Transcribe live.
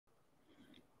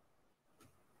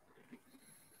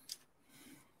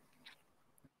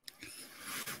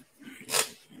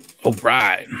All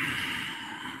right.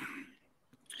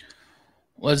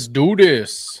 Let's do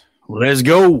this. Let's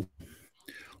go.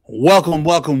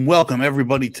 Welcome,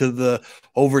 everybody, to the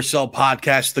Oversell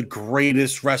podcast, the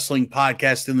greatest wrestling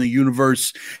podcast in the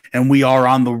universe. And we are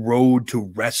on the road to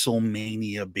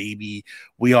WrestleMania, baby.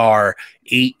 We are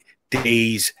 8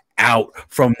 days out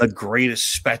from the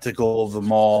greatest spectacle of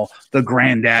them all, the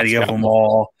granddaddy of them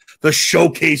all, the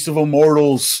showcase of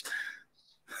immortals.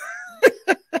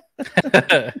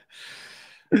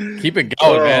 Keep it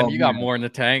going, man. You got more in the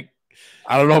tank.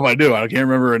 I don't know if I do. I can't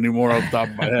remember anymore off the top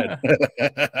of my head.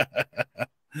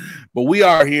 But we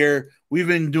are here. We've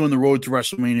been doing the road to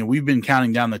WrestleMania. We've been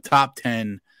counting down the top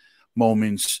 10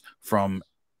 moments from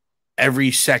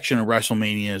every section of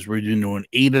WrestleMania. As we're doing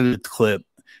 8 at a clip.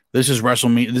 This is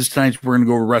WrestleMania. This night we're going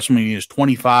to go over WrestleMania's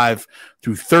 25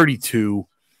 through 32.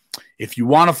 If you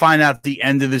want to find out the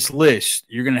end of this list,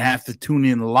 you're going to have to tune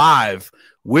in live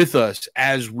with us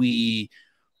as we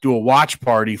do a watch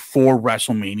party for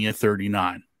WrestleMania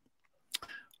 39.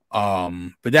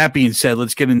 But that being said,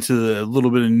 let's get into a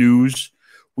little bit of news.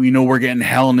 We know we're getting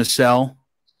Hell in a Cell.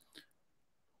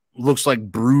 Looks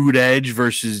like Brood Edge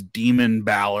versus Demon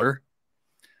Balor.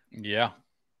 Yeah.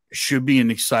 Should be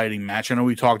an exciting match. I know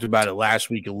we talked about it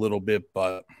last week a little bit,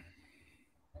 but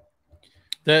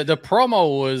the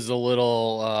promo was a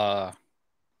little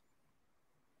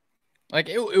like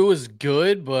it was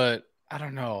good, but I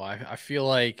don't know. I feel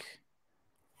like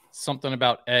something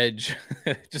about Edge,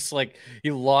 just like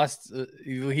he lost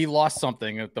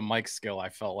something at the mic skill. I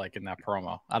felt like in that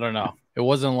promo. I don't know. It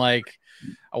wasn't like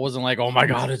I wasn't like, oh my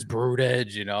god, it's Brood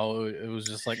Edge. You know, it was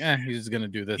just like, he's gonna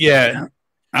do this. Yeah,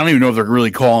 I don't even know if they're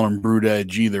really calling him Brood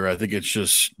Edge either. I think it's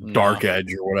just Dark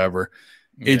Edge or whatever.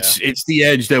 It's the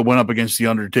Edge that went up against the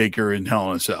Undertaker in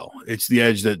Hell in a Cell. It's the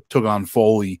Edge that took on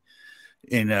Foley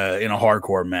in a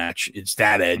hardcore match. It's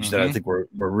that Edge that I think we're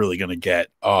really going to get.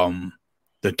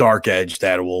 The Dark Edge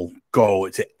that will go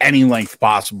to any length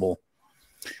possible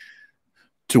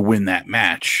to win that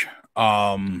match.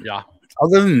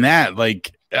 Other than that,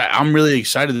 like, I'm really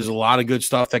excited. There's a lot of good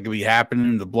stuff that could be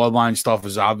happening. The Bloodline stuff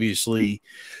is obviously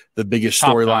the biggest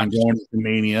storyline going to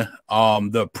Mania.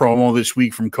 The promo this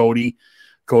week from Cody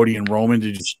and Roman.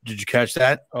 Did you catch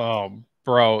that?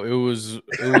 Bro, it was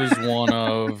one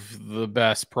of the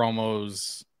best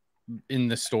promos in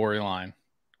the storyline.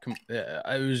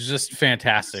 It was just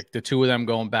fantastic. The two of them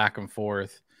going back and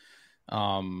forth.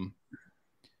 The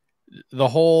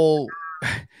whole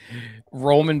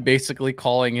Roman basically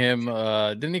calling him,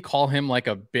 didn't he call him like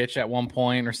a bitch at one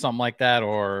point or something like that?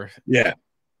 Or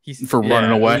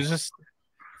running away. It was just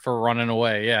for running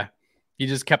away. Yeah. He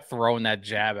just kept throwing that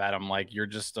jab at him. Like, you're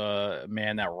just a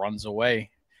man that runs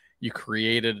away. You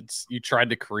tried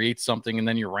to create something and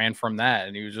then you ran from that,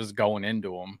 and he was just going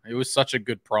into him. It was such a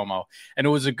good promo. And it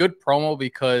was a good promo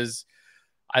because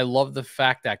I love the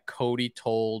fact that Cody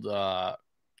told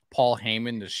Paul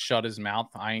Heyman to shut his mouth.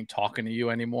 I ain't talking to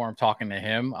you anymore. I'm talking to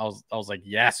him. I was like,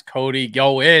 yes, Cody,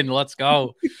 go in. Let's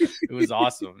go. It was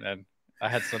awesome. And I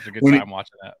had such a good time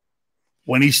watching that.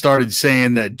 When he started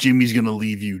saying that Jimmy's going to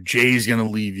leave you, Jay's going to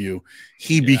leave you,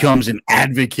 he becomes an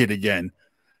advocate again.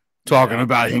 Talking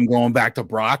about him going back to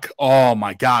Brock. Oh,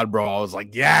 my God, bro. I was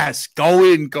like, yes, go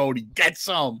in, Cody. Get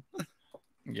some.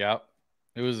 Yep.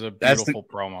 It was a beautiful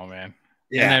promo, man.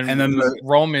 Yeah. And then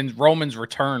Roman's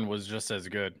return was just as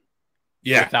good.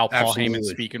 Yeah. Without Paul Heyman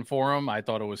speaking for him, I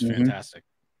thought it was fantastic.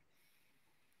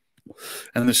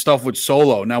 And the stuff with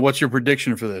Solo. Now, what's your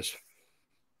prediction for this?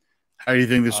 How do you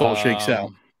think this all shakes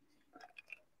out?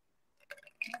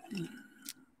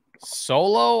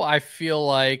 Solo, I feel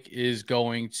like, is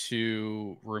going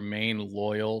to remain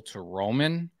loyal to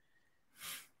Roman.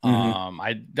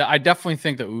 I definitely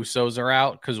think the Usos are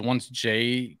out because once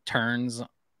Jay turns,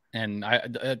 and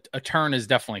a turn is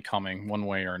definitely coming one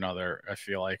way or another, I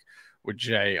feel like, with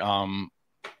Jay.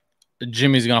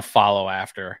 Jimmy's going to follow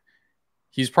after.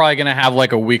 He's probably going to have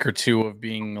like a week or two of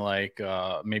being like,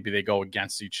 maybe they go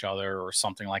against each other or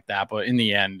something like that. But in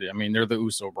the end, I mean, they're the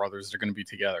Uso brothers. They're going to be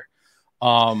together.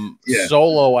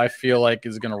 Solo, I feel like,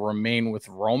 is going to remain with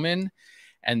Roman.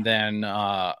 And then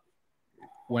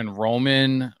when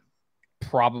Roman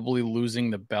probably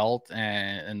losing the belt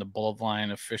and the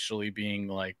bloodline officially being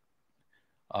like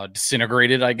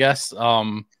disintegrated, I guess,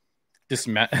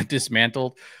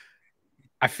 dismantled,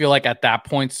 I feel like at that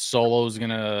point, Solo's going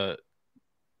to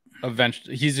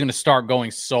eventually, he's going to start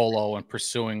going solo and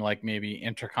pursuing like maybe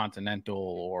Intercontinental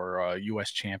or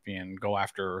U.S. champion, go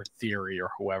after Theory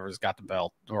or whoever's got the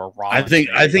belt, or Rollins.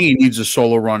 I think he needs a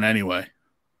solo run anyway.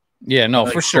 Yeah, no,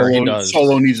 for sure he does.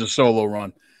 Solo needs a solo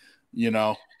run. You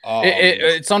know,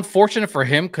 it's unfortunate for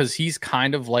him because he's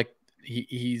kind of like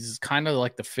he's kind of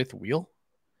like the fifth wheel.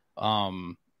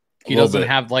 He doesn't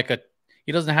have like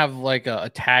a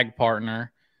tag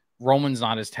partner. Roman's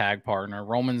not his tag partner.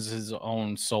 Roman's his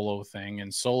own solo thing,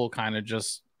 and Solo kind of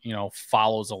just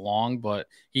follows along. But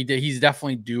he's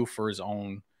definitely due for his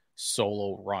own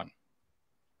solo run.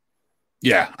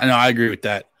 Yeah, I know. I agree with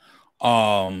that.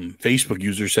 Facebook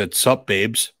user said, "Sup,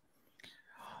 babes."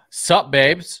 Sup,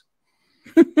 babes.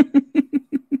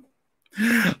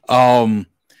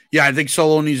 Yeah, I think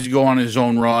Solo needs to go on his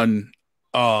own run.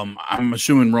 I'm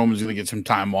assuming Roman's going to get some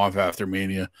time off after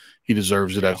Mania. He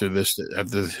deserves it after this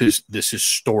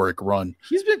historic run.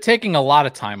 He's been taking a lot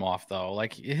of time off though.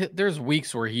 Like there's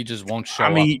weeks where he just won't show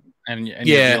up, and you're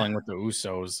dealing with the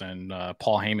Usos and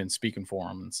Paul Heyman speaking for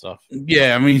him and stuff.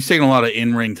 Yeah, I mean he's taking a lot of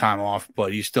in-ring time off,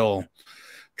 but he's still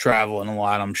traveling a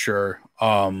lot, I'm sure.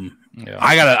 I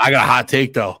got a hot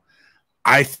take though.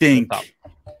 I think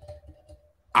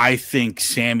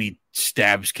Sammy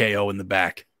stabs KO in the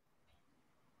back.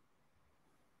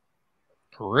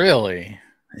 Really?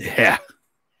 Yeah.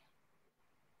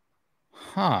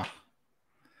 Huh.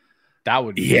 That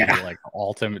would be like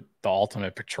the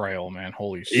ultimate betrayal, man.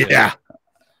 Holy shit. Yeah.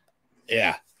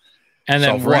 Yeah. And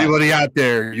then for anybody out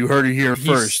there, you heard it here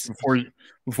first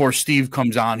before Steve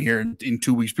comes on here in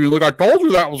 2 weeks. People like, I told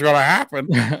you that was going to happen.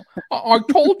 I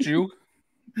told you.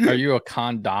 Are you a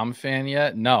Condom fan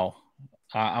yet? No.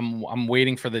 I'm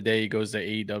waiting for the day he goes to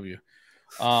AEW.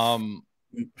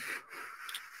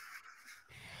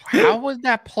 How would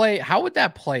that play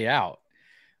out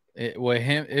with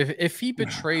him if he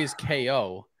betrays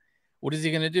KO? What is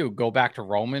he gonna do? Go back to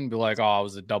Roman, be like, "Oh, I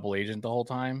was a double agent the whole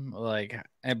time." Like,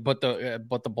 but the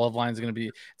bloodline is gonna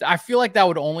be. I feel like that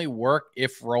would only work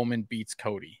if Roman beats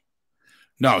Cody.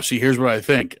 No, see, here's what I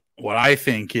think. What I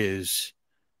think is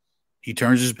he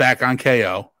turns his back on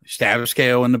KO, stabs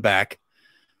KO in the back.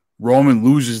 Roman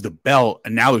loses the belt,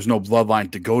 and now there's no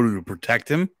bloodline to go to protect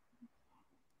him.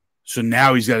 So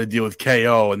now he's got to deal with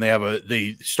KO, and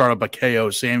they start up a KO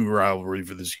Sammy rivalry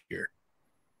for this year.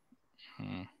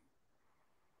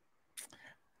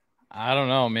 I don't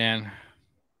know, man.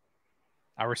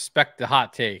 I respect the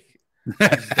hot take.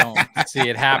 I just don't see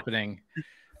it happening.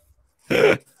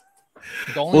 The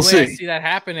only way I see that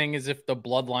happening is if the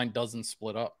bloodline doesn't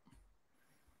split up.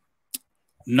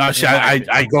 No, see,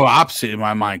 I go opposite in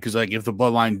my mind because, like, if the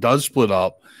bloodline does split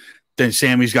up, then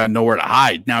Sammy's got nowhere to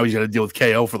hide. Now he's got to deal with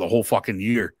KO for the whole fucking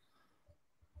year.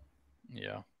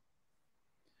 Yeah,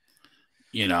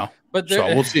 But so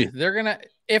we'll see. They're gonna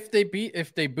if they beat the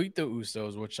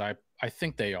Usos, which I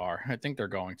think they are. I think they're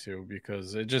going to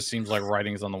because it just seems like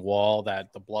writing's on the wall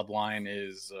that the bloodline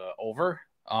is over.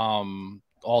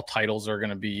 All titles are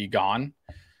gonna be gone.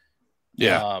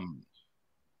 Yeah.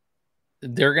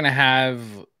 They're gonna have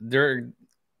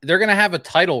a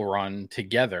title run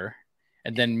together,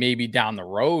 and then maybe down the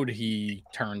road he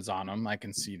turns on them. I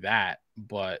can see that,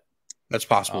 but that's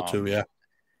possible too. Yeah.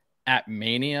 At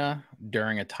Mania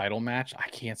during a title match, I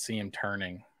can't see him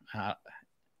turning. I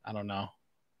don't know,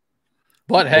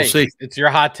 but hey, it's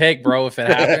your hot take, bro. If it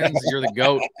happens, you're the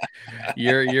GOAT.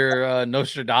 You're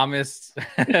Nostradamus.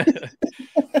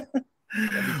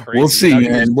 We'll see,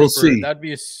 man. We'll see. That'd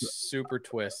be a super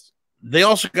twist. They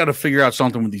also got to figure out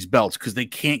something with these belts because they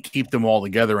can't keep them all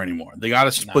together anymore. They got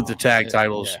to split the tag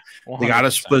titles. Yeah, they got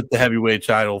to split the heavyweight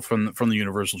title from the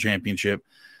Universal Championship.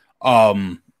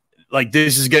 Like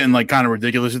this is getting like kind of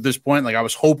ridiculous at this point. Like I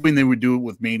was hoping they would do it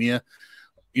with Mania.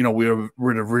 We had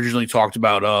originally talked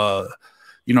about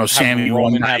Sammy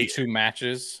Roman have two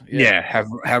matches. Yeah,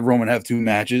 have Roman have two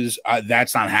matches.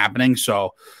 That's not happening.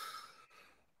 So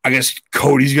I guess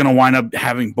Cody's going to wind up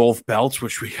having both belts,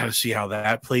 which we got to see how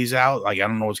that plays out. Like, I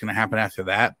don't know what's going to happen after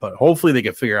that, but hopefully they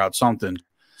can figure out something.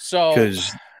 So,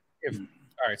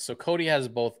 so Cody has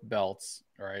both belts,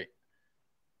 right?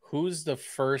 Who's the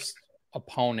first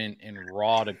opponent in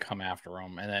Raw to come after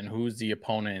him? And then who's the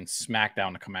opponent in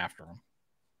SmackDown to come after him?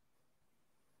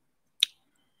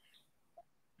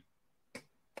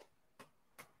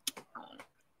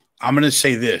 I'm going to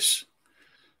say this.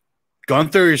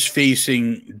 Gunther is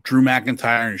facing Drew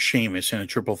McIntyre and Sheamus in a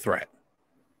triple threat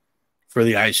for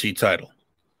the IC title.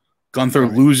 Gunther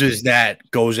loses that,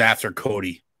 goes after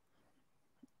Cody.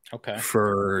 Okay.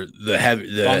 For the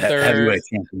heavyweight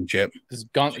championship.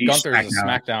 Gunther's a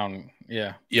SmackDown.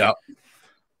 Yeah. Yep.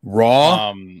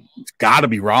 Raw. It's got to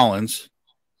be Rollins.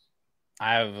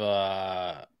 I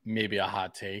have maybe a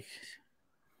hot take.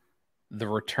 The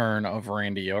return of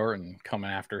Randy Orton coming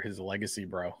after his legacy,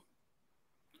 bro.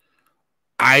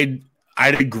 I'd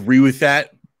agree with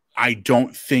that. I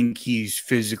don't think he's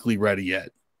physically ready yet.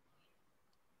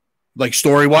 Like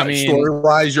story-wise,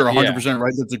 you're 100%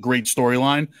 right. That's a great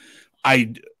storyline.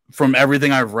 from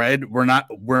everything I've read, we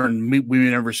may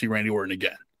never see Randy Orton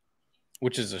again,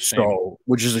 which is a shame.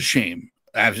 Which is a shame,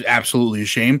 absolutely a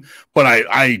shame. But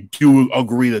I do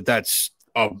agree that that's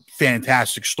a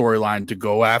fantastic storyline to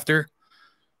go after.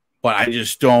 But I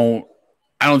just don't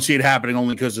see it happening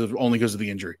only because of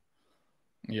the injury.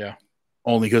 Yeah.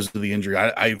 Only because of the injury.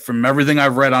 I from everything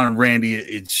I've read on Randy,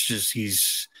 it's just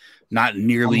he's not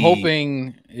nearly able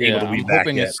to be back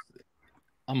yet.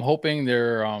 I'm hoping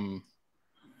they're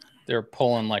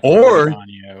pulling like or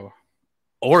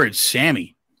it's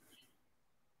Sammy.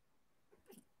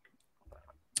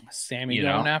 Sammy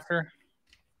going after?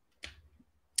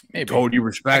 Maybe. Cody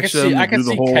respects him. I can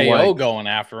see KO going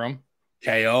after him.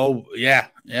 KO, yeah.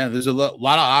 There's a lot of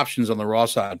options on the Raw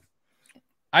side.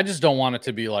 I just don't want it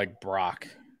to be like Brock.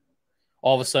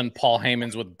 All of a sudden, Paul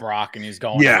Heyman's with Brock, and he's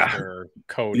going after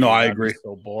Cody. No, I agree.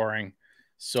 So boring.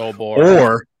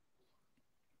 Or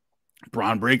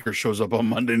Braun Breaker shows up on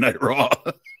Monday Night Raw.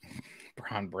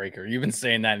 Braun Breaker. You've been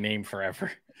saying that name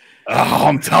forever. Oh,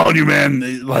 I'm telling you,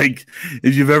 man. Like,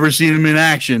 if you've ever seen him in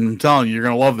action, I'm telling you, you're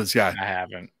going to love this guy. I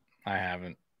haven't.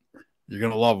 You're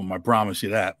going to love him. I promise you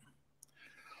that.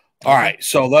 All right,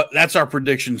 so that's our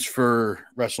predictions for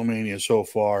WrestleMania so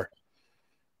far.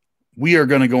 We are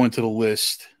going to go into the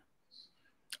list.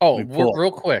 Oh, real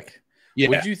quick. Yeah.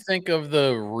 What did you think of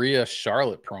the Rhea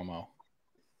Charlotte promo?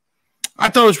 I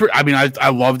thought it was pretty. I mean, I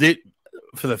loved it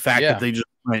for the fact that they just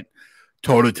went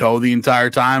toe to toe the entire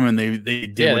time, and they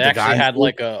did. Yeah, what they the actually guys had did.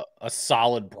 like a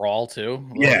solid brawl too.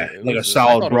 Like a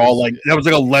solid brawl. Like that was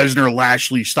like a Lesnar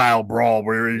Lashley style brawl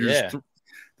where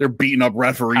they're beating up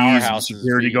referees and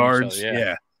security guards.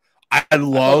 Yeah. I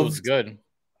love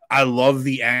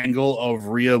the angle of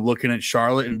Rhea looking at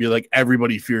Charlotte and be like,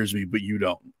 everybody fears me, but you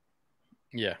don't.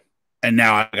 Yeah. And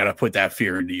now I got to put that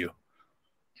fear into you.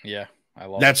 Yeah. I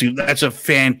love that's a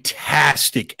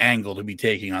fantastic angle to be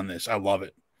taking on this. I love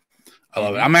it.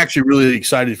 I'm actually really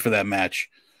excited for that match.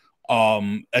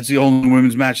 That's the only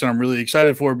women's match that I'm really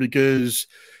excited for because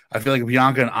I feel like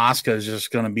Bianca and Asuka is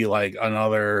just going to be like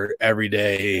another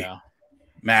everyday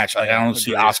match. Like I don't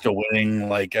see Asuka winning.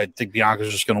 Like I think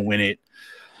Bianca's just going to win it.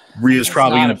 Rhea's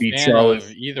probably going to beat Charlotte.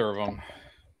 Either of them.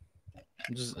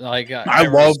 I'm just like I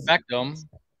respect them.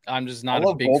 I'm just not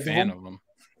a big fan of them.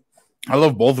 I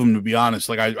love both of them, to be honest.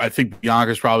 Like I think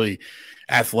Bianca's probably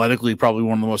athletically probably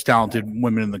one of the most talented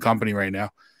women in the company right now.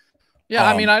 Yeah,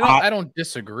 I mean, I don't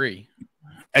disagree.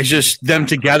 It's just them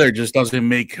together just doesn't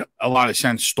make a lot of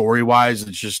sense story-wise.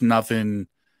 It's just nothing.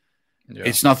 Yeah.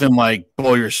 It's nothing like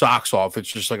blow your socks off. It's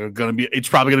just like it's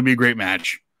probably gonna be a great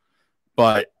match.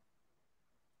 But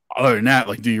other than that,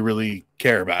 like, do you really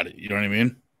care about it? You know what I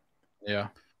mean? Yeah.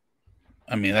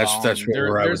 I mean, that's where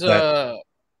we're at with that.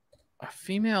 A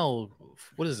female,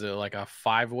 what is it, like a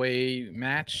 5-way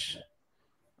match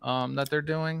that they're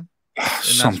doing?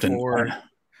 Something.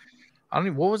 I don't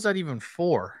even, what was that even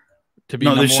for? To be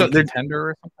number one contender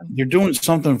or something? They're doing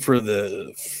something for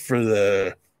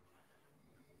the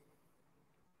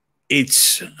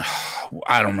it's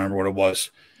I don't remember what it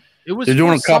was. They're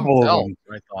doing a couple of them.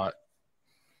 I thought.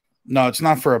 No, it's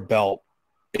not for a belt.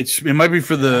 It might be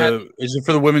for is it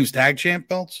for the women's tag champ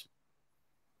belts?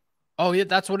 Oh yeah,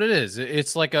 that's what it is.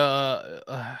 It's like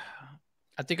I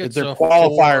think it's a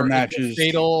qualifier matches,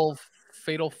 fatal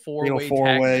 4-way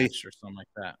tag match or something like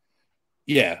that.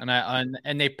 Yeah,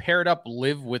 and they paired up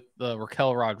Liv with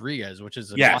Raquel Rodriguez, which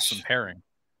is an awesome pairing.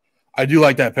 I do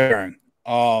like that pairing.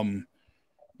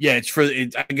 Yeah,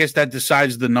 I guess that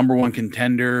decides the number one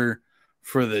contender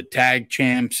for the tag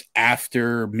champs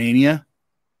after Mania.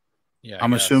 Yeah,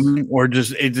 I'm assuming, or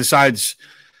just it decides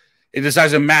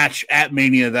a match at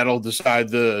Mania that'll decide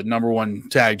the number one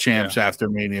tag champs after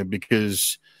Mania,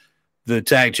 because the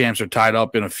tag champs are tied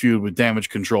up in a feud with Damage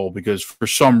Control because for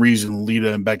some reason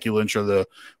Lita and Becky Lynch are the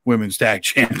women's tag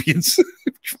champions.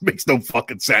 Which makes no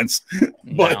fucking sense.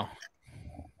 But no,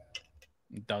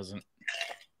 it doesn't.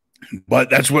 But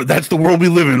that's the world we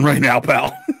live in right now,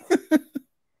 pal.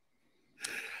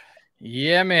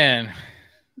 Yeah, man.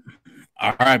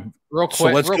 All right. Real quick. So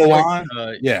let's go on.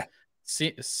 Yeah.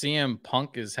 CM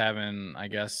Punk is having, I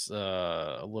guess,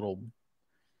 a little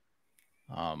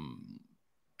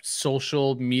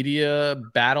social media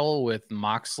battle with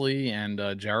Moxley and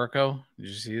Jericho. Did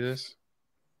you see this?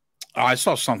 Oh, I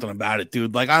saw something about it,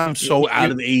 dude. Like, I'm so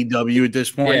out of the AEW at this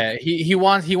point. Yeah, he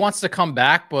wants to come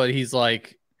back, but he's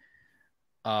like,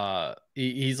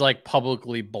 he's like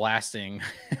publicly blasting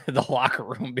the locker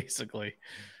room. Basically,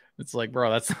 it's like, bro,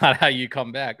 that's not how you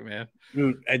come back, man.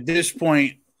 Dude, at this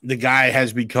point, the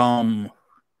guy's become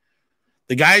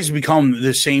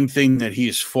the same thing that he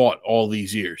has fought all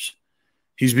these years.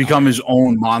 He's become his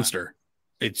own monster,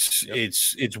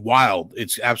 It's wild.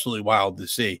 It's absolutely wild to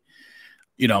see.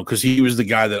 Because he was the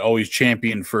guy that always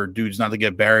championed for dudes not to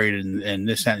get buried and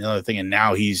this, that, and the other thing. And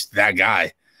now he's that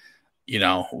guy,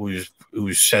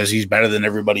 who says he's better than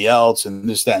everybody else and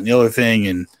this, that, and the other thing.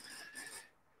 And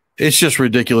it's just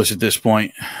ridiculous at this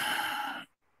point.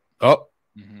 Oh,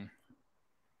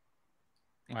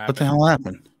 what the hell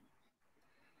happened?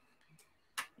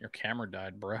 Your camera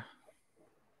died, bruh.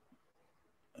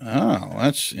 Oh,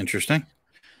 that's interesting.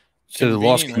 So it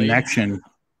lost connection.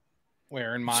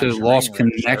 Wearing my lost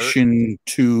connection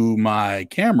to my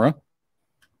camera.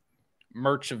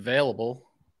 Merch available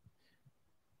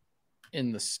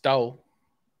in the store.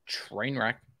 Train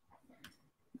wreck.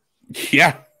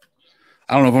 Yeah.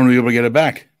 I don't know if I'm going to be able to get it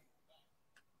back.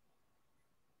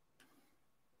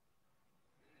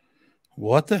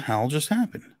 What the hell just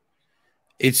happened?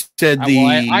 It said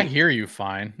I hear you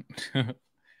fine.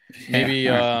 Maybe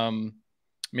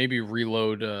maybe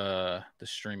reload the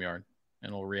StreamYard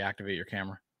and it'll reactivate your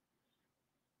camera.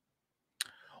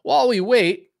 While we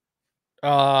wait,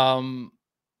 I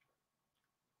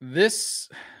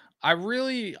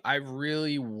really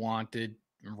wanted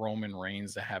Roman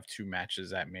Reigns to have 2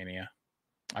 matches at Mania.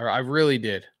 I really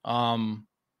did. I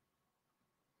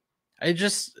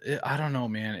don't know,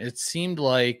 man. It seemed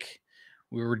like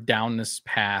we were down this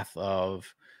path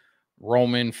of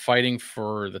Roman fighting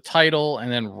for the title and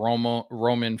then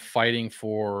Roman fighting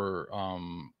for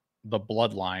the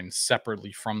bloodline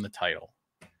separately from the title.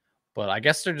 But I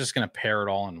guess they're just going to pair it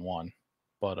all in one.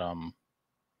 But I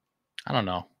don't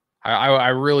know. I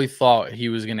really thought he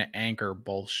was going to anchor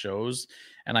both shows.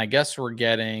 And I guess we're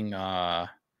getting the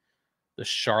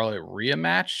Charlotte Rhea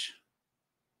match.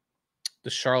 The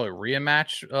Charlotte Rhea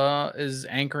match is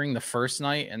anchoring the first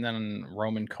night, and then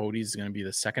Roman Cody's is going to be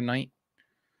the second night.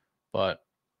 But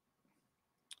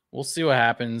we'll see what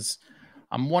happens.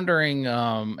 I'm wondering.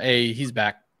 Hey, he's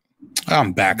back.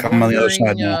 I'm back. I'm on the other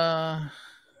side now.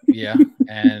 Yeah,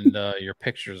 and your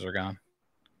pictures are gone.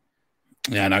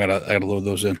 Yeah, and I gotta load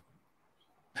those in.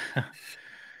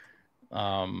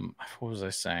 What was I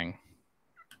saying?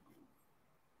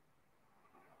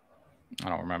 I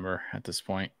don't remember at this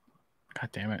point. God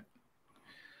damn it.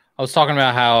 I was talking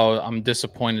about how I'm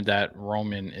disappointed that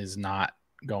Roman is not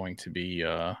going to be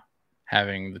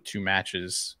having the 2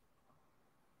 matches.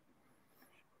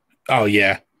 Oh,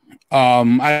 yeah.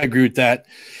 I agree with that.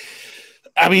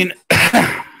 I mean,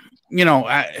 I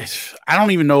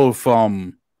don't even know if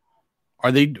when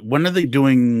are they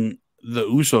doing the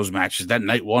Usos matches? That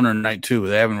night 1 or night 2?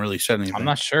 They haven't really said anything. I'm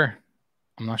not sure.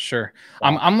 Wow.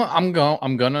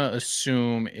 I'm gonna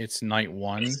assume it's night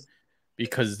 1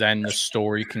 because then the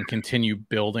story can continue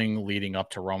building leading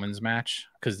up to Roman's match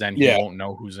because then he won't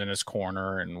know who's in his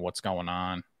corner and what's going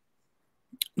on.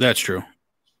 That's true.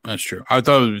 I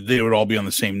thought they would all be on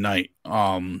the same night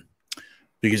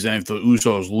because then if the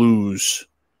Usos lose,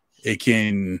 it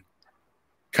can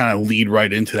kind of lead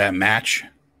right into that match,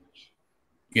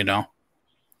 Yeah.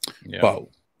 But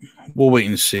we'll wait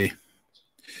and see.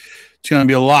 It's going to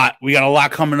be a lot. We got a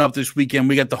lot coming up this weekend.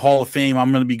 We got the Hall of Fame.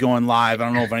 I'm going to be going live. I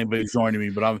don't know if anybody's joining me,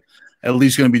 but I'm at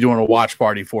least going to be doing a watch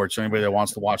party for it. So anybody that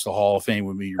wants to watch the Hall of Fame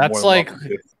with me, that's like,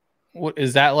 what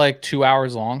is that like 2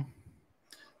 hours long?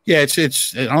 Yeah,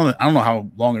 it's. I don't know how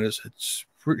long it is. It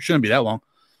shouldn't be that long.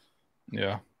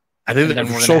 Yeah, I think that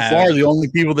so far the only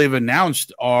people they've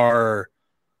announced are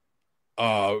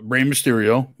Rey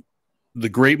Mysterio, the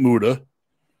Great Muta,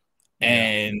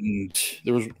 and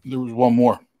there was one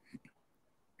more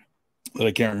that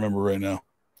I can't remember right now.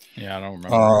 Yeah, I don't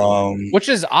remember. Which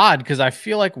is odd because I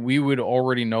feel like we would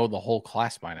already know the whole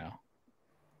class by now.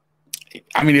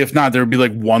 I mean, if not, there would be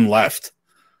like one left.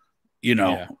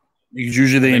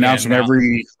 Usually they announce them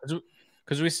every.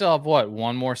 Because we still have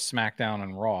one more SmackDown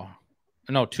and Raw.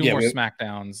 No, 2 more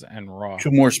SmackDowns and Raw.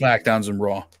 2 more SmackDowns and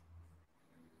Raw.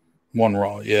 1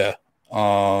 Raw, yeah.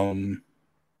 I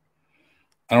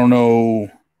don't know.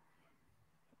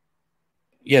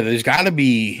 Yeah, there's got to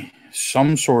be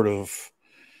some sort of,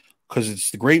 because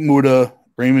it's the Great Muta,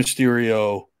 Rey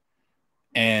Mysterio,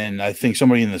 and I think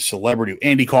somebody in the celebrity,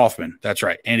 Andy Kaufman. That's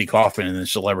right, Andy Kaufman in the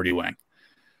celebrity wing.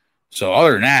 So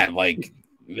other than that, like,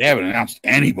 they haven't announced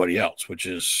anybody else, which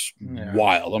is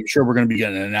wild. I'm sure we're going to be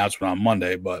getting an announcement on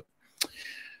Monday, but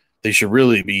they should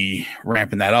really be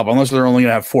ramping that up, unless they're only going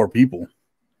to have 4 people.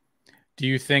 Do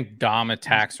you think Dom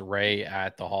attacks Ray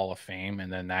at the Hall of Fame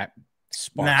and then that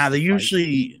sparks? Nah, they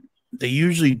usually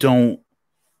don't.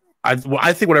 I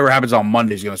think whatever happens on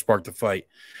Monday is going to spark the fight.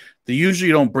 They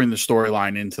usually don't bring the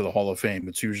storyline into the Hall of Fame.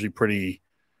 It's usually pretty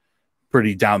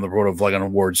pretty down the road of like an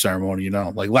award ceremony,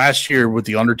 Like last year with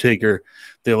The Undertaker,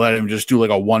 they let him just do like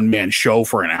a one-man show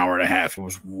for an hour and a half. It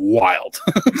was wild.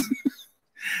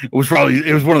 It was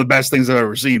one of the best things I've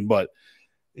ever seen, but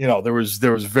there was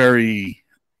very,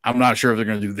 I'm not sure if they're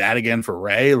going to do that again for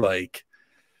Ray,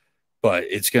 but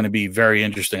it's going to be very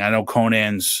interesting. I know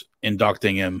Conan's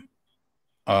inducting him,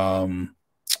 and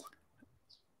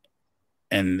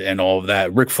all of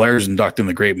that. Ric Flair's inducting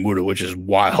the Great Muta, which is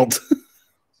wild.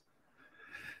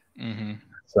 Mm-hmm.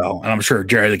 So, and I'm sure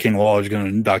Jerry the King Lawler is going to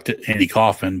induct Andy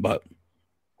Kaufman, but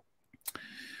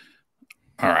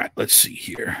all right, let's see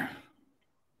here.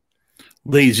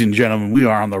 Ladies and gentlemen, we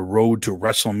are on the road to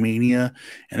WrestleMania,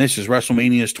 and this is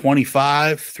WrestleMania's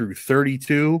 25 through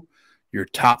 32, your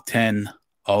top 10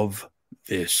 of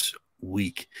this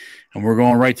week. And we're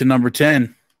going right to number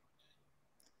 10.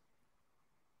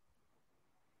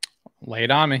 Lay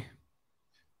it on me.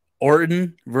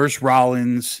 Orton versus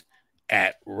Rollins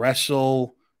at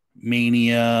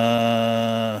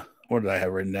WrestleMania. What did I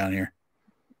have written down here?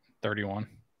 31.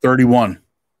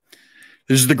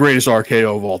 This is the greatest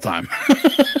RKO of all time.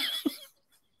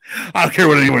 I don't care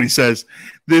what anybody says.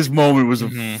 This moment was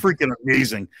freaking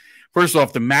amazing. First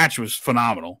off, the match was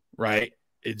phenomenal, right?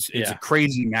 It's a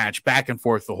crazy match, back and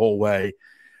forth the whole way.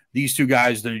 These two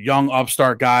guys, they're young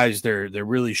upstart guys. They're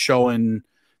really showing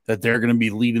that they're going to be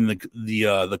leading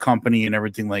the company and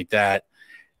everything like that.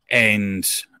 And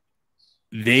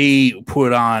they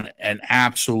put on an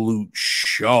absolute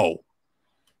show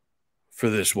for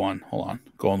this one. Hold on,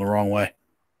 going the wrong way.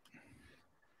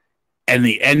 And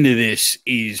the end of this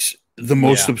is the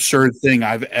most absurd thing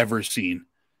I've ever seen.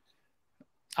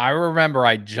 I remember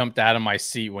I jumped out of my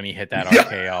seat when he hit that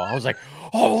RKO. I was like,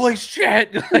 holy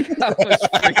shit. Like, I was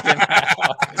freaking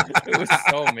out. It was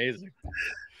so amazing.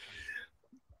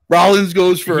 Rollins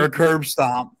goes for a curb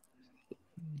stomp.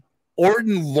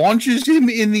 Orton launches him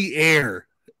in the air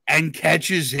and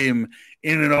catches him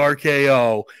in an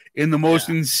RKO in the most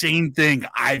insane thing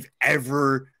I've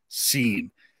ever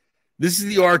seen. This is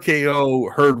the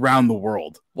RKO heard around the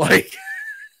world. Like,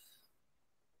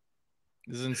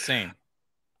 this is insane.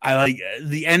 I like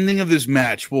the ending of this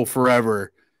match will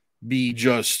forever be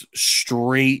just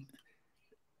straight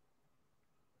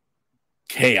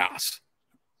chaos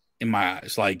in my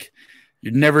eyes. Like,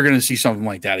 you're never going to see something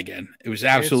like that again. It was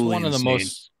absolutely one of insane. the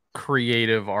most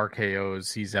creative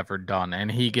RKOs he's ever done,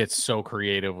 and he gets so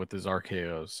creative with his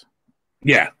RKOs.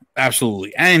 Yeah,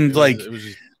 absolutely. And it was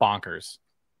just bonkers.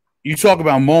 You talk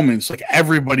about moments, like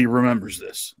everybody remembers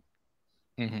this.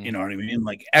 Mm-hmm. You know what I mean?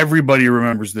 Like everybody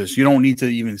remembers this. You don't need to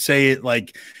even say it.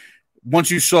 Like once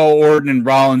you saw Orton and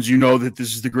Rollins, you know that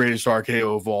this is the greatest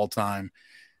RKO of all time.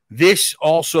 This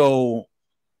also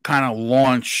kind of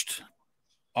launched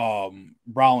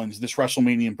Rollins, this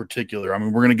WrestleMania in particular. I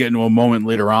mean, we're going to get into a moment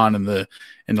later on in the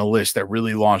list that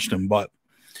really launched him, but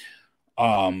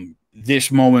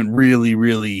this moment really,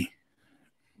 really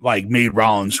like made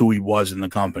Rollins who he was in the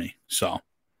company. So,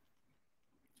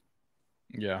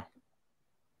 yeah.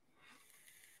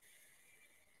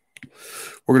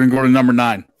 We're going to go to number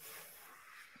 9.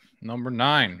 Number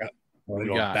 9. We're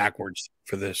going backwards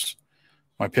for this.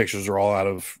 My pictures are all out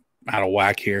of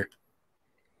whack here.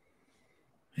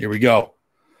 Here we go.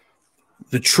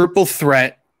 The triple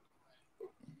threat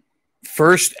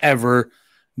first ever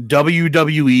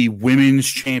WWE Women's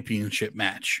Championship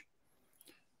match.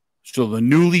 So the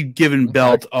newly given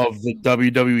belt of the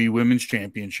WWE Women's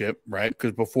Championship, right?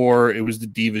 Because before it was the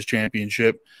Divas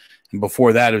Championship, and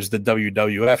before that it was the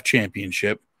WWF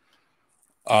Championship.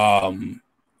 They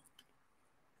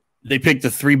picked the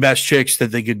 3 best chicks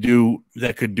that they could do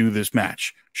this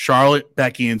match: Charlotte,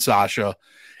 Becky, and Sasha,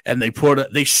 and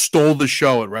they stole the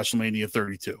show at WrestleMania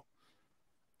 32.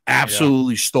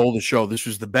 Absolutely stole the show. This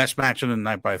was the best match of the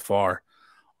night by far.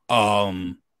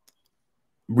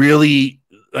 Really.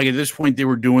 Like at this point, they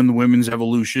were doing the women's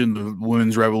evolution, the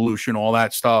women's revolution, all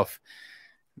that stuff.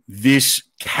 This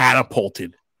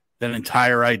catapulted that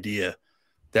entire idea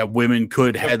that women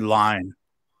could headline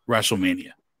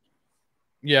WrestleMania.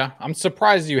 Yeah, I'm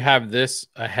surprised you have this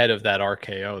ahead of that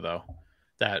RKO though,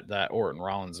 that Orton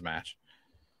Rollins match.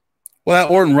 Well,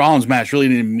 that Orton Rollins match really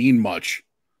didn't mean much.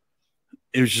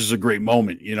 It was just a great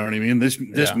moment. You know what I mean? This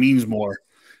means more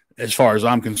as far as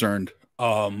I'm concerned.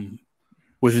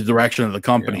 With the direction of the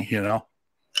company,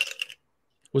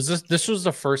 Was this was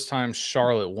the first time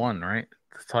Charlotte won, right?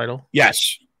 The title?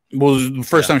 Yes. Well, it was the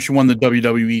first time she won the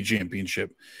WWE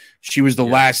Championship. She was the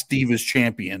last Divas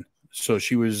champion. So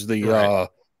she was the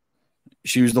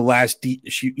she was the last.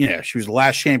 She was the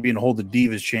last champion to hold the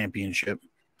Divas Championship.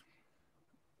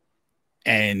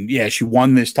 And yeah, she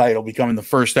won this title, becoming the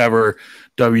first ever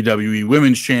WWE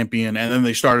Women's Champion. And then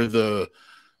they started the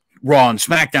Raw and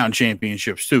SmackDown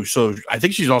Championships too. So I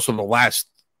think she's also the last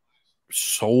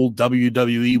sole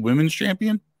WWE Women's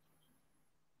Champion,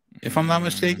 if I'm not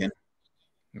mistaken.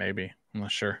 Maybe. I'm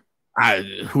not sure.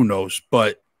 Who knows?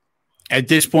 But at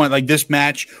this point, like this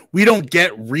match, we don't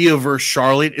get Rhea versus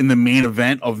Charlotte in the main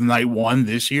event of night one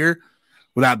this year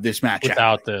without this match.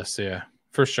 Without this, yeah.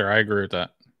 For sure. I agree with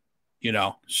that. You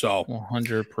know, so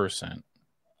 100%.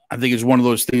 I think it's one of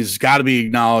those things that's got to be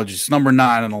acknowledged. It's number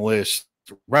 9 on the list,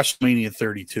 WrestleMania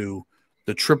 32,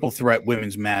 the triple threat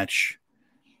women's match.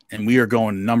 And we are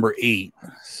going number 8.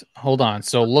 Hold on.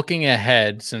 So looking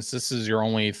ahead, since this is your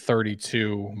only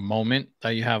 32 moment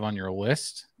that you have on your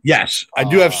list. Yes, I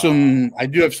do have some. I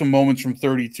do have some moments from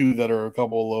 32 that are a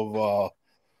couple of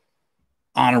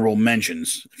honorable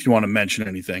mentions. If you want to mention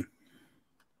anything,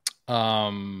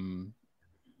 do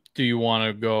you want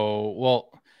to go?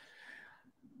 Well,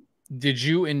 did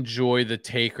you enjoy the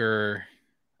Taker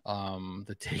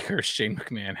Shane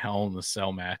McMahon Hell in the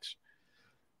Cell match?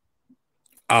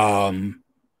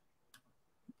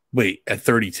 Wait, at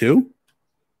 32,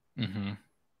 mm-hmm.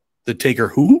 The Taker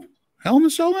who Hell in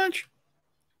the Cell match?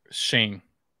 Shane.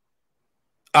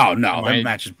 Oh no, that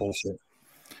match is bullshit.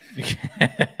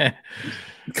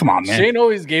 Come on, man. Shane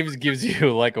always gives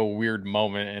you like a weird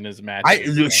moment in his match.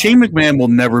 Shane McMahon will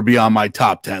never be on my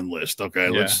top 10 list. Okay,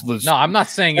 yeah. let's. No, I'm not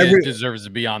saying it deserves to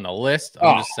be on the list.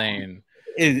 I'm just saying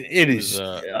it is.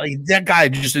 Like, that guy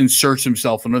just inserts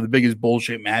himself into the biggest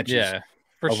bullshit matches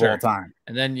of all time.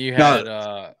 And then you had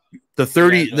the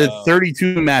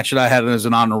 32 match that I had as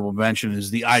an honorable mention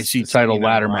is the IC title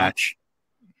ladder match.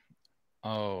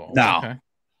 Oh, no, okay.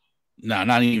 No,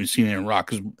 not even Cena and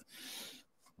Rock, because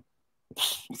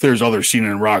there's other Cena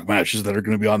and Rock matches that are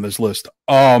going to be on this list.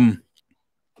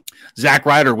 Zack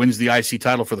Ryder wins the IC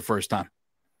title for the first time.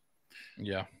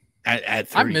 Yeah, at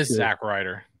 32. I miss Zack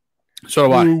Ryder. So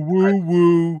do I.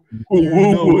 Woo.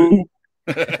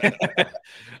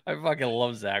 I fucking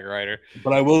love Zack Ryder.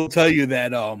 But I will tell you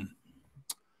that,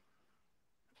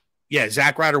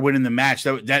 Zack Ryder winning the match,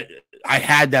 that I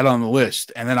had that on the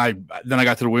list, and then I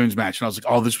got to the women's match, and I was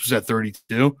like, "Oh, this was at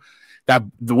 32." That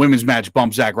the women's match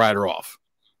bumped Zack Ryder off.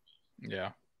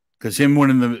 Yeah, because him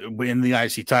winning the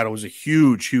IC title was a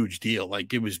huge deal.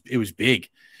 Like it was big.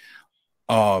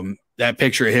 That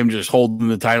picture of him just holding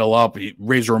the title up,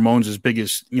 Razor Ramon's his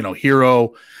biggest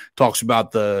hero. Talks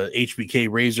about the HBK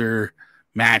Razor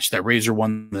match that Razor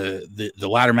won the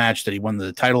ladder match that he won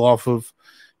the title off of.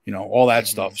 All that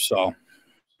stuff. So.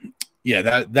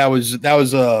 Yeah, that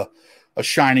was a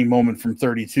shining moment from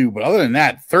 32. But other than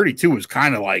that, 32 was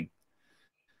kind of like,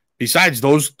 besides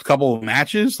those couple of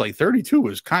matches, like 32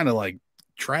 was kind of like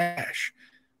trash.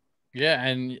 Yeah,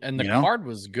 and the card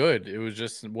was good. It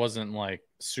wasn't like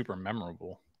super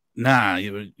memorable. Nah, it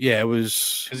was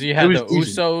because you had the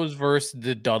Usos versus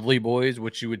the Dudley Boys,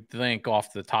 which you would think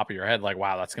off the top of your head, like,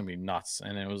 wow, that's gonna be nuts.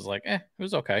 And it was like, it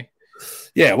was okay.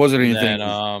 Yeah, it wasn't anything.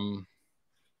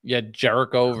 Then,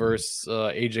 Jericho versus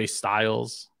AJ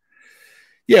Styles.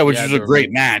 Yeah, which was a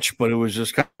great match, but it was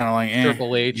just kind of like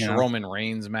Triple H Roman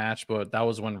Reigns match, but that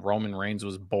was when Roman Reigns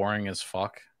was boring as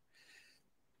fuck.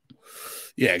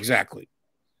 Yeah, exactly.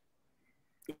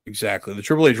 The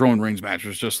Triple H Roman Reigns match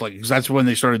was just like, because that's when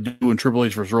they started doing Triple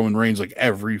H versus Roman Reigns like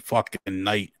every fucking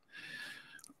night.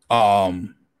 But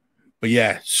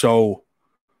yeah, so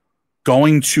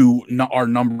going to our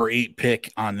number 8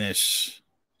 pick on this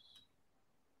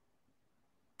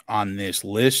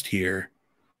list here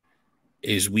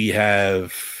is we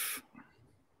have,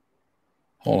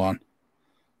 hold on,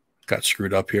 got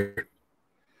screwed up here.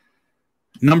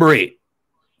 Number 8,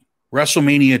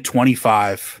 WrestleMania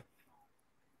 25.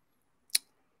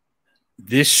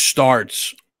 This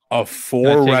starts a 4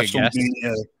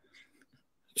 WrestleMania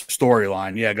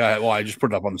storyline. Yeah, go ahead. Well, I just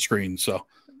put it up on the screen, so.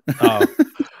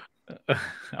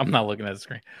 I'm not looking at the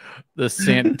screen. The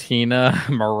Santina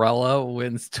Morella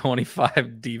wins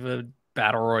 25 Diva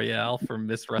Battle Royale for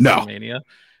Miss WrestleMania.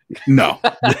 No.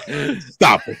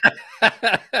 Stop it.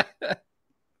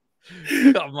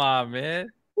 Come on, man.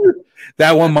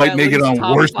 That one might make it on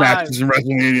worst matches in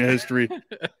WrestleMania history.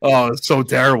 Oh, it's so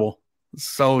terrible.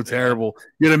 So terrible.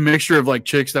 You had a mixture of like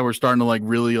chicks that were starting to like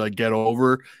really like get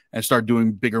over and start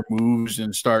doing bigger moves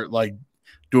and start like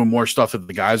doing more stuff that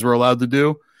the guys were allowed to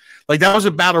do. Like that was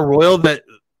a battle royal that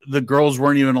the girls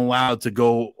weren't even allowed to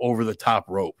go over the top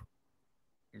rope.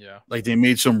 Yeah. Like they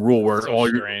made some rule where all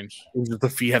strange. The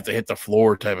feet have to hit the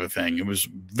floor type of thing. It was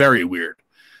very weird.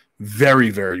 Very,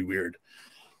 very weird.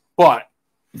 But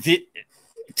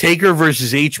Taker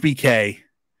versus HBK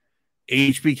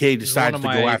HBK decides to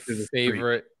go after the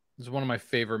favorite. It's one of my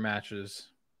favorite matches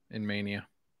in Mania.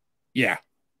 Yeah,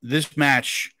 this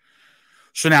match.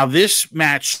 So now this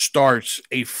match starts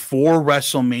a 4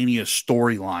 WrestleMania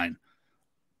storyline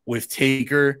with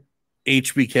Taker,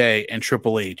 HBK, and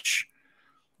Triple H.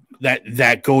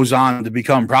 That goes on to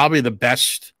become probably the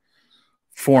best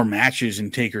 4 matches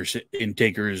in Taker's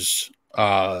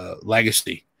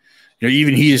legacy. You know,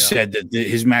 even he has said that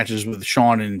his matches with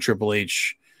Shawn and Triple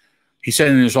H. He said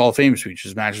in his Hall of Fame speech,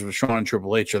 his matches with Shawn and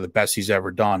Triple H are the best he's ever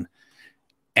done.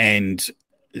 And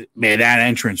man, that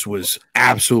entrance was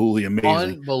absolutely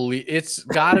amazing. It's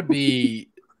got to be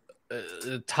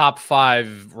top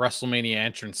 5 WrestleMania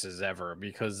entrances ever,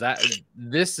 because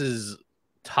this is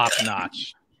top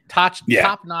notch, top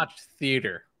notch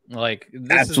theater. Like,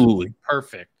 this absolutely is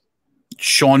perfect.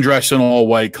 Shawn dressed in all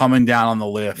white, coming down on the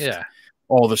lift. Yeah,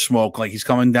 all the smoke, like he's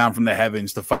coming down from the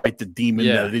heavens to fight the demon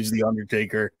that is the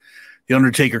Undertaker. The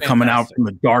Undertaker coming out from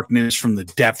the darkness, from the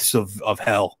depths of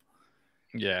hell.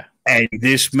 Yeah. And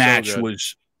this match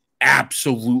was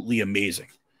absolutely amazing.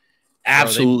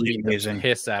 Absolutely amazing. The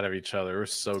piss out of each other. It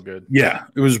was so good. Yeah,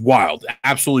 it was wild.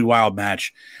 Absolutely wild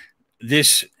match.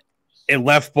 It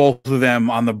left both of them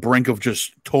on the brink of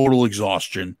just total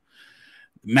exhaustion.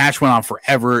 The match went on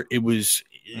forever. There was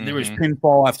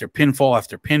pinfall after pinfall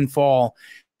after pinfall.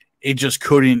 It just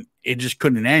couldn't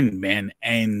end, man.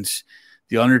 And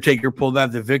the Undertaker pulled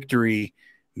out the victory,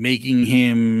 making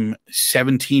him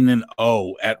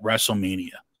 17-0 at WrestleMania.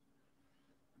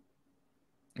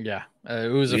 Yeah,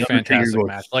 it was a fantastic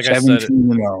match. Like I said,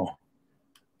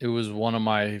 it was one of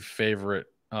my favorite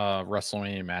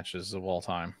WrestleMania matches of all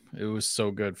time. It was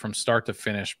so good from start to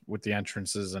finish with the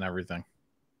entrances and everything.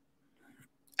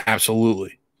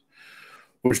 Absolutely.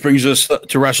 Which brings us to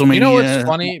WrestleMania. You know what's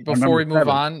funny before we move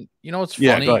on? You know what's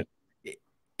funny? Go ahead.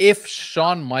 If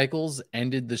Shawn Michaels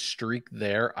ended the streak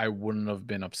there, I wouldn't have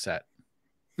been upset.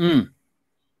 I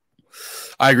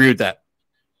agree with that.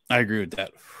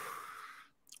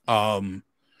 But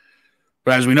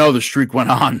as we know, the streak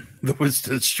went on.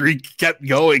 The streak kept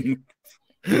going.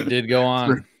 It did go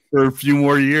on for a few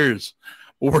more years.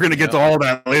 Well, we're going to get to all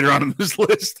that later on in this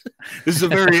list. I'm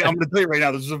going to tell you right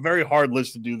now, this is a very hard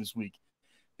list to do this week,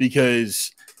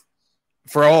 because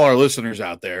for all our listeners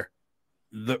out there,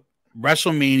 the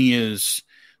WrestleManias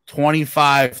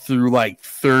 25 through like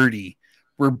 30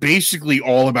 were basically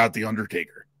all about the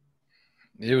Undertaker.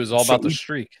 It was all about the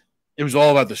streak. It was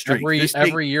all about the streak.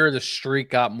 Every year, the streak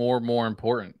got more and more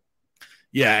important.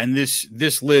 Yeah, and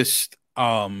this list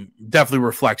definitely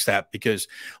reflects that, because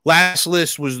last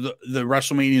list was the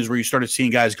WrestleManias where you started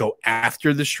seeing guys go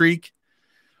after the streak,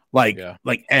 like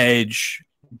Edge,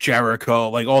 Jericho,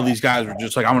 like all these guys were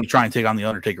just like, I'm going to try and take on the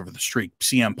Undertaker for the streak.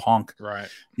 CM Punk, right?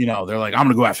 You know, they're like, I'm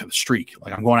going to go after the streak.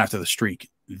 Like, I'm going after the streak.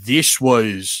 This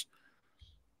was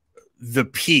the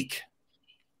peak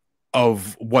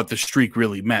of what the streak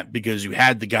really meant, because you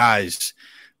had the guys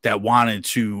that wanted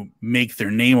to make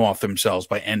their name off themselves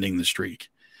by ending the streak.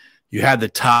 You had the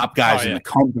top guys in the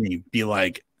company be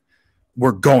like,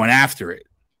 we're going after it.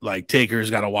 Like, Taker's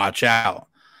got to watch out.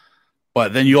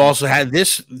 But then you also had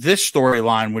this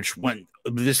storyline,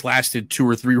 this lasted 2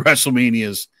 or 3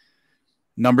 WrestleManias.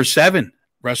 Number 7,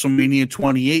 WrestleMania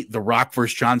 28, The Rock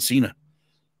versus John Cena.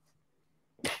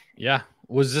 Yeah.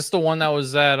 Was this the one that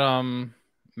was at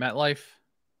MetLife?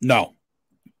 No,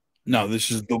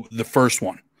 this is the first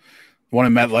one. The one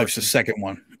in MetLife's the second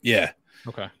one. Yeah.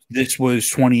 Okay. This was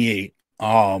 28.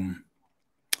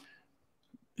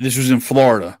 This was in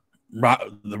Florida.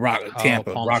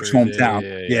 Tampa, Rock's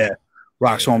hometown. Yeah.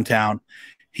 Rock's hometown.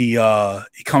 He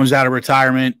comes out of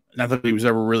retirement. Not that he was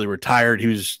ever really retired.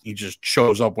 He just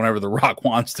shows up whenever The Rock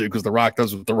wants to, because The Rock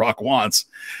does what The Rock wants.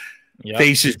 Yep.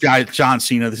 Faces John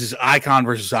Cena. This is icon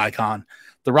versus icon.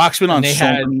 The Rock's been on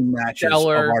so many matches of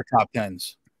our top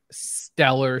 10s.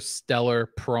 Stellar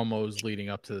promos leading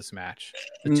up to this match.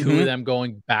 The two of them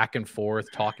going back and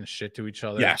forth, talking shit to each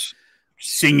other. Yes.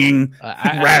 Singing,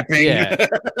 rapping.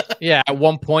 Yeah. At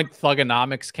one point,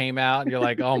 Thugonomics came out, and you're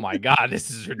like, oh my God,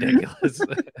 this is ridiculous.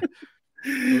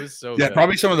 It was so good.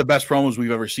 Probably some of the best promos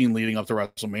we've ever seen leading up to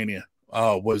WrestleMania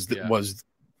was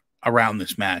around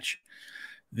this match.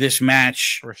 This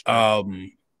match, The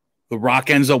Rock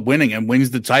ends up winning and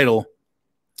wins the title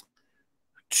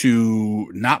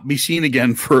to not be seen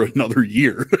again for another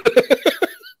year.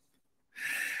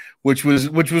 which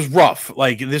was rough.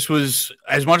 Like, this was,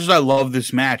 as much as I love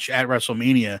this match at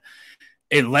WrestleMania,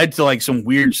 it led to like some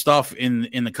weird stuff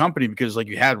in the company, because like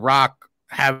you had Rock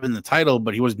having the title,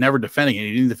 but he was never defending it.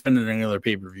 He didn't defend it in any other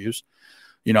pay-per-views.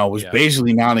 You know, it was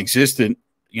basically non-existent.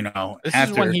 This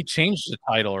is when he changed the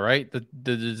title, right? The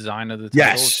design of the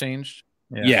title changed.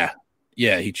 Yeah.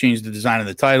 He changed the design of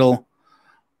the title.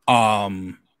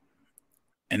 And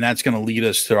that's going to lead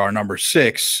us to our number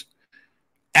 6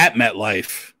 at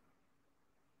MetLife.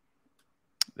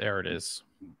 There it is.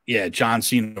 Yeah, John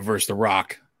Cena versus The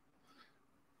Rock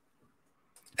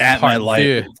at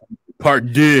MetLife.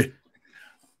 Part 2.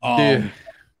 And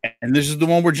this is the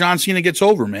one where John Cena gets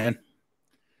over, man.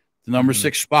 The number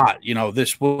 6 spot.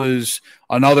 This was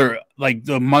another, like,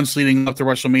 the months leading up to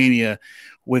WrestleMania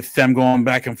with them going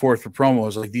back and forth for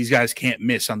promos. Like, these guys can't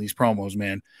miss on these promos,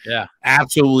 man. Yeah.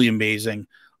 Absolutely amazing.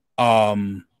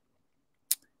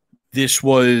 This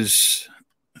was,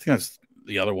 I think that's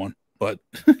the other one, but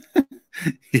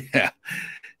yeah,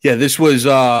 this was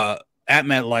at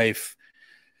MetLife.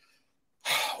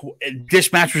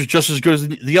 This match was just as good as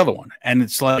the other one, and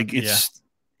it's like it's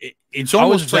almost. I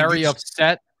was very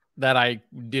upset that I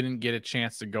didn't get a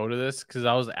chance to go to this because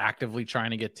I was actively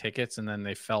trying to get tickets, and then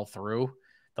they fell through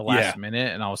the last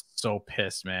minute, and I was so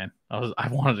pissed, man. I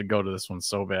wanted to go to this one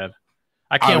so bad.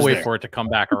 I can't wait for it to come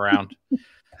back around.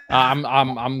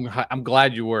 I'm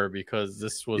glad you were, because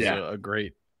this was a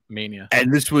great Mania,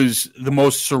 and this was the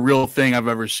most surreal thing I've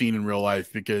ever seen in real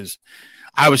life, because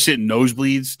I was sitting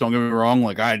nosebleeds. Don't get me wrong;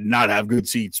 like, I did not have good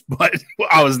seats, but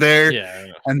I was there,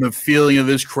 and the feeling of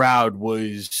this crowd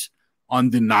was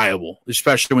undeniable,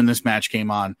 especially when this match came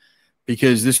on,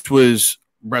 because this was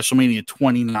WrestleMania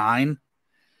 29.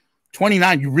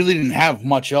 29, you really didn't have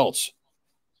much else.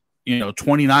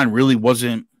 29 really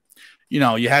wasn't.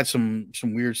 You had some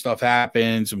weird stuff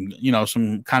happen,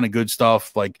 some kind of good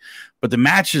stuff, like, but the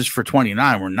matches for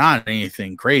 29 were not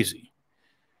anything crazy.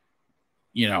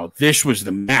 This was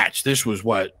the match. This was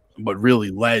what really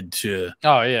led to.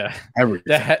 Oh yeah,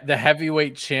 everything. The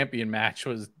heavyweight champion match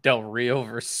was Del Rio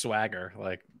versus Swagger.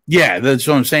 Like, yeah, that's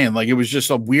what I'm saying. Like, it was just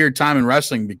a weird time in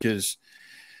wrestling because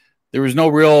there was no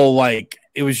real, like,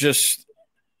 it was just,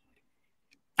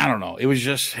 I don't know. It was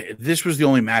just, this was the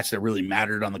only match that really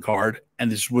mattered on the card,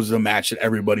 and this was the match that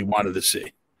everybody wanted to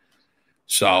see.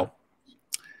 So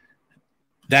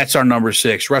that's our number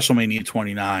 6, WrestleMania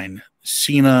 29,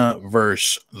 Cena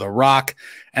versus The Rock.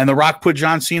 And The Rock put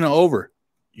John Cena over,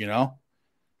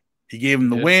 He gave him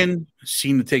the win.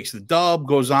 Cena takes the dub,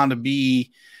 goes on to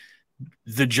be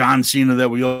the John Cena that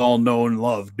we all know and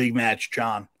love. Big match,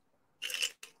 John.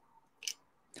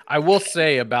 I will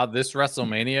say about this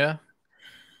WrestleMania,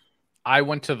 I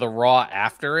went to the Raw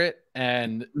after it,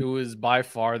 and it was by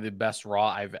far the best Raw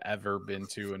I've ever been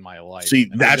to in my life.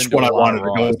 See, that's what I wanted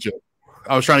to go to.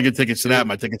 I was trying to get tickets to that.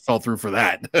 My ticket fell through for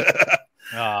that.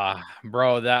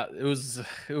 Bro, it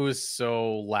was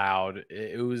so loud.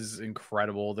 It was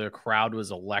incredible. The crowd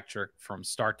was electric from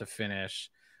start to finish.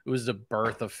 It was the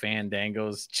birth of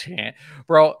Fandango's chant.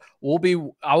 Bro,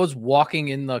 I was walking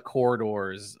in the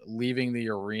corridors, leaving the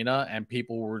arena, and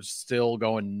people were still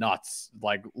going nuts,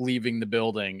 like leaving the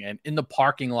building. And in the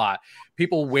parking lot,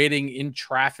 people waiting in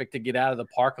traffic to get out of the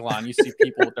parking lot. And you see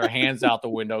people with their hands out the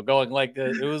window going like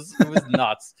this. It was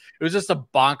nuts. It was just a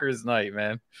bonkers night,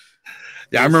 man.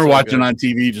 Yeah, I remember watching on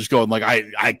TV, just going like,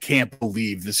 I can't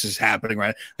believe this is happening,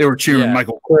 right? They were cheering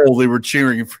Michael Cole. They were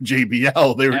cheering for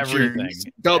JBL. They were cheering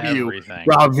W.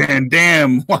 Rob Van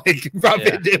Dam. Like, Rob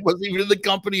Van Dam wasn't even in the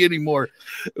company anymore.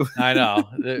 I know.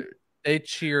 They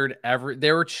cheered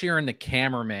they were cheering the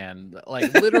cameraman,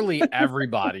 like literally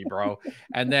everybody, bro.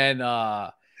 And then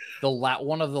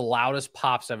one of the loudest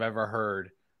pops I've ever heard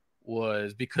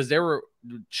was because they were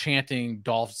chanting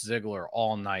Dolph Ziggler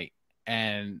all night,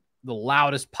 and the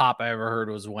loudest pop I ever heard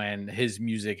was when his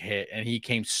music hit and he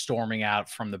came storming out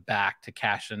from the back to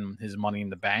cash in his Money in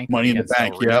the Bank. Money in the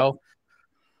Bank, yeah.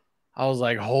 I was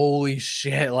like, holy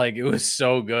shit. Like, it was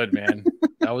so good, man.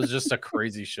 That was just a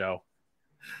crazy show.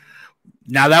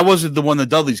 Now, that wasn't the one the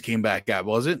Dudleys came back at,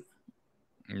 was it?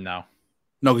 No.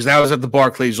 No, because that was at the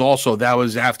Barclays also. That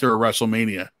was after a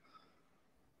WrestleMania.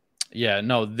 Yeah,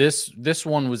 no, this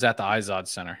one was at the Izod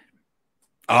Center.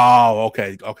 Oh,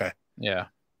 okay. Yeah.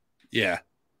 Yeah.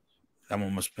 That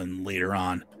one must have been later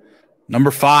on. Number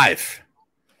 5.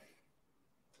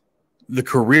 The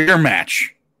career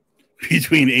match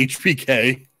between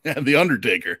HBK and The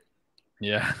Undertaker.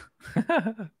 Yeah.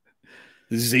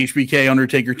 This is HBK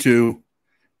Undertaker 2.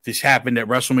 This happened at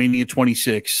WrestleMania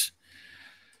 26.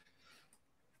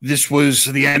 This was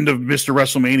the end of Mr.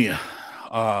 WrestleMania.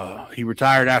 He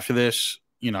retired after this,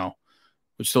 would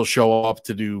still show up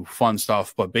to do fun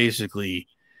stuff, but basically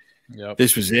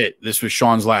this was it. This was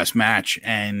Shawn's last match,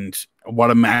 and what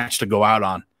a match to go out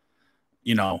on.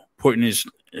 He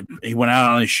went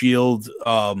out on his shield.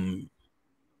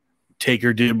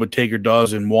 Taker did what Taker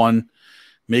does and won.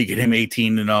 making him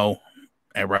 18-0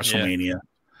 at WrestleMania. Yeah.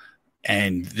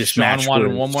 And this Sean match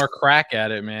wanted one more crack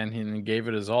at it, man. He gave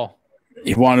it his all.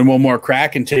 He wanted one more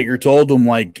crack, and Taker told him,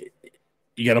 like,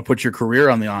 you got to put your career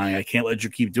on the line. I can't let you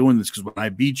keep doing this because when I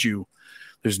beat you,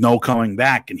 there's no coming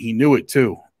back. And he knew it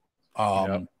too.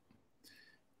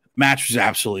 Match was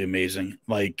absolutely amazing.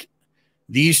 Like,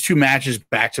 these two matches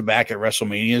back to back at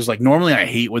WrestleMania is like, normally I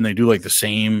hate when they do like the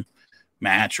same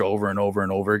match over and over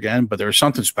and over again, but there was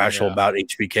something special about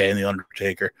HBK and The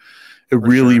Undertaker. It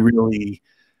really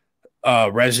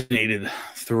resonated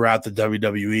throughout the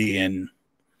WWE and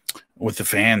with the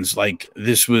fans. Like,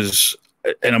 this was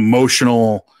an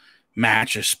emotional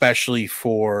match, especially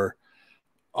for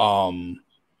a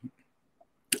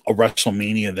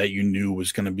WrestleMania that you knew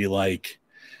was going to be like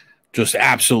just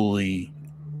absolutely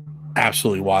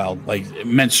wild. Like, it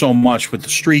meant so much with the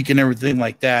streak and everything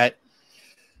like that.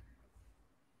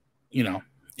 You know,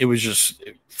 it was just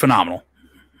phenomenal.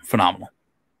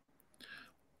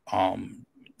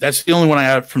 That's the only one I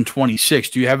have from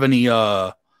 26. Do you have any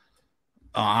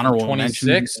honorable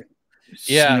 26?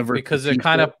 Yeah, because it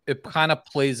kind of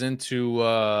plays into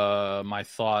my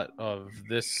thought of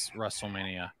this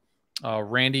WrestleMania.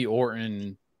 Randy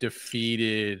Orton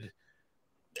defeated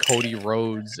Cody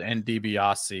Rhodes and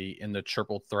DiBiase in the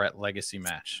Triple Threat Legacy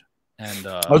match, and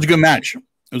that was a good match.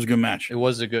 It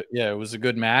was a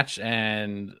good match,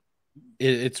 and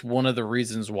it's one of the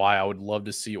reasons why I would love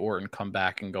to see Orton come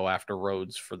back and go after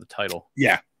Rhodes for the title.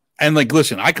 Yeah. And, like,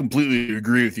 listen, I completely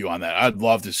agree with you on that. I'd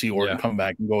love to see Orton come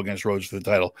back and go against Rhodes for the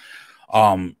title.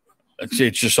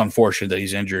 It's just unfortunate that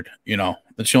he's injured. You know,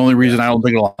 that's the only reason I don't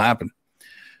think it'll happen.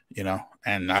 You know,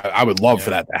 and I would love for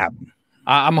that to happen.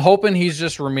 I'm hoping he's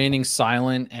just remaining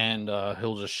silent and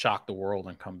he'll just shock the world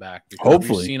and come back. Because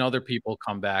hopefully, we've seen other people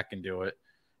come back and do it.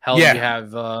 Hell, you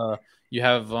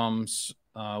have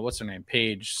what's her name,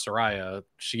 Paige Saraya.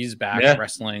 She's back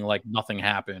wrestling like nothing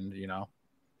happened. You know.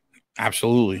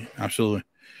 Absolutely. You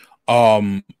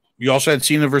also had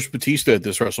Cena versus Batista at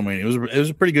this WrestleMania. It was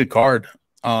a pretty good card.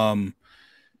 You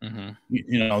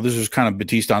know, this was kind of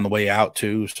Batista on the way out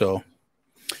too. So,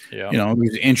 you know, it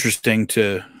was interesting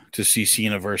to see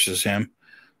Cena versus him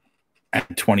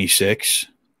at 26.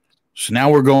 So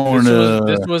now we're going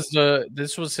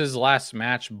this was his last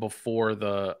match before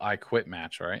the I Quit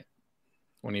match, right?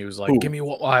 When he was like, give me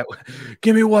what I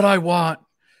want.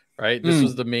 Right? This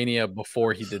was the Mania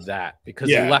before he did that because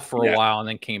he left for a while and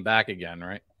then came back again,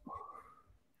 right?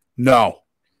 No.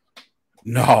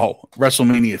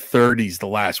 WrestleMania 30 is the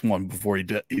last one before he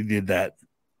did that.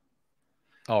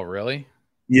 Oh, really?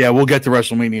 Yeah, we'll get to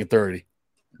WrestleMania 30.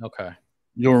 Okay.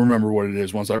 You'll remember what it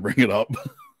is once I bring it up.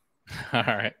 All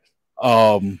right.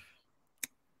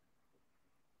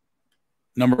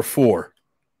 Number 4.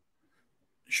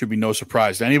 Should be no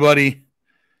surprise to anybody.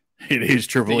 It is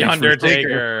Triple H. The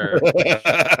Undertaker.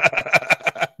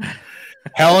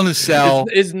 Hell in a Cell.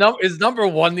 Is number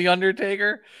 1 The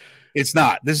Undertaker? It's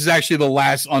not. This is actually the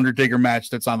last Undertaker match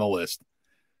that's on the list.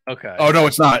 Okay. Oh, no,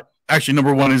 it's not. Actually,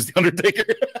 number 1 is The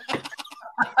Undertaker.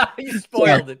 You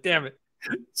spoiled it. Damn it.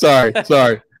 Sorry.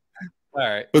 All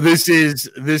right. But this is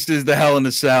the Hell in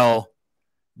a Cell.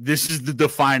 This is the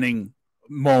defining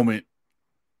moment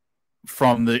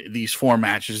from these 4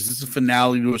 matches. This is the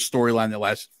finale to a storyline that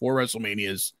lasted 4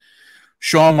 WrestleManias.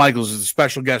 Shawn Michaels is the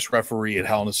special guest referee at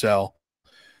Hell in a Cell.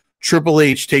 Triple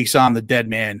H takes on the Dead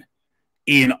Man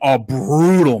in a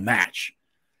brutal match.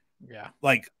 Yeah.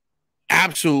 Like,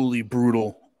 absolutely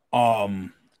brutal.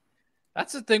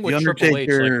 That's the thing with Triple H.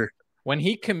 Like, when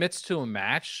he commits to a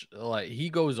match, like,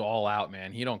 he goes all out,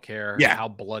 man. He don't care how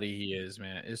bloody he is,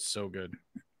 man. It's so good.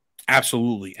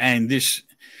 Absolutely. And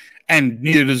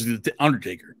neither does the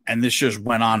Undertaker. And this just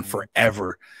went on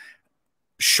forever.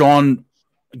 Shawn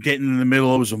getting in the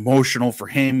middle, it was emotional for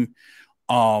him.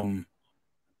 The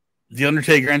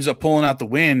Undertaker ends up pulling out the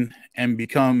win and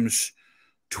becomes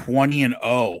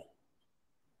 20-0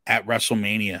 at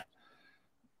WrestleMania.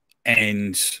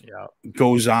 And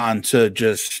goes on to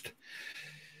just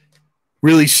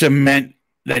really cement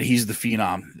that he's the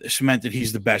Phenom, cement that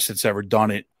he's the best that's ever done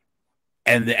it.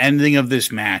 And the ending of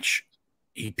this match,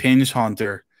 he pins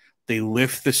Hunter. They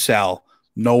lift the cell.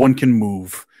 No one can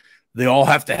move. They all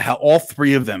have to help. All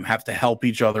 3 of them have to help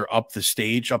each other up the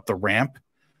stage, up the ramp.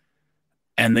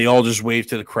 And they all just wave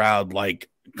to the crowd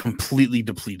like completely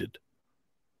depleted.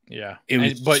 Yeah. It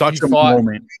was such a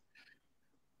moment.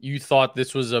 You thought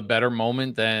this was a better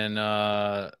moment than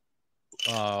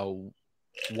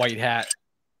White Hat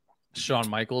Shawn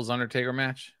Michaels Undertaker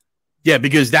match? Yeah,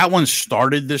 because that one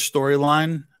started this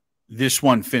storyline. This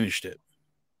one finished it.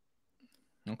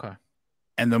 Okay.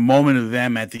 And the moment of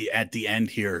them at the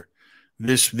end here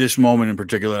This moment in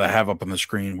particular that I have up on the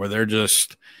screen where they're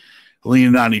just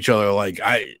leaning on each other. Like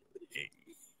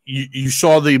you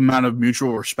saw the amount of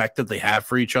mutual respect that they have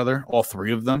for each other, all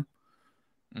three of them.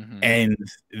 Mm-hmm. And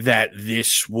that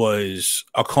this was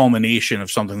a culmination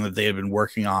of something that they had been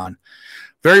working on.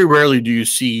 Very rarely do you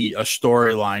see a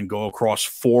storyline go across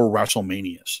 4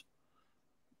 WrestleManias.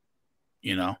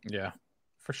 You know? Yeah,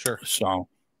 for sure. So,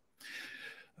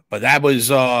 but that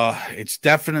was, it's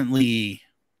definitely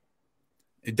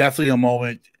a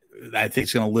moment that I think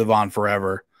is going to live on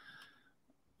forever,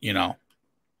 you know?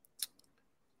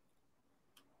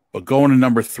 But going to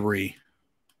number 3.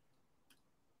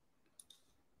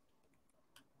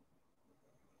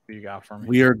 What you got for me?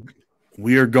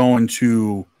 We are going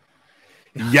to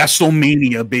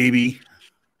WrestleMania, baby.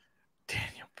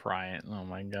 Daniel Bryan. Oh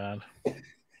my God.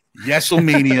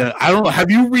 WrestleMania. I don't know. Have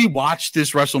you rewatched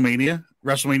this WrestleMania?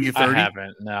 WrestleMania 30? I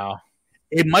haven't. No.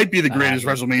 It might be the greatest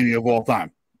WrestleMania of all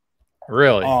time.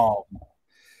 Really?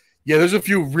 Yeah, there's a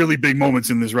few really big moments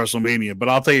in this WrestleMania, but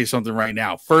I'll tell you something right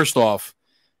now. First off,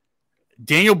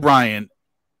 Daniel Bryan,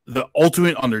 the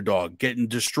ultimate underdog, getting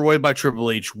destroyed by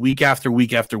Triple H week after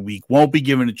week after week, won't be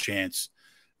given a chance,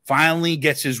 finally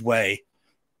gets his way,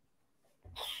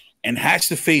 and has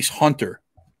to face Hunter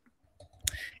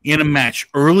in a match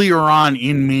earlier on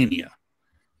in Mania,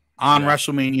 on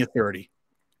WrestleMania 30.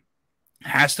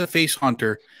 Has to face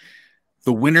Hunter.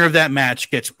 The winner of that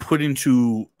match gets put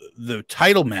into the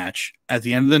title match at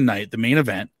the end of the night, the main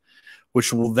event,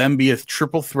 which will then be a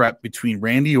triple threat between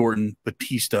Randy Orton,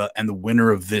 Batista, and the winner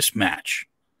of this match.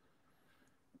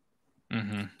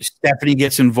 Mm-hmm. Stephanie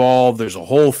gets involved. There's a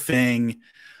whole thing.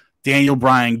 Daniel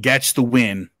Bryan gets the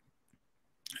win.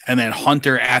 And then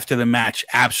Hunter, after the match,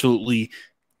 absolutely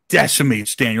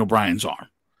decimates Daniel Bryan's arm,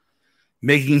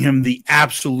 making him the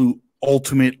absolute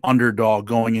ultimate underdog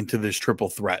going into this triple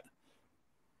threat.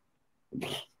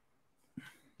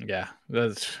 Yeah,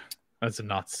 that's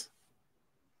nuts.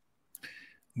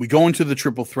 We go into the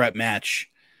triple threat match.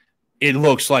 It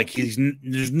looks like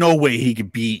there's no way he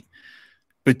could beat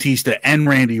Batista and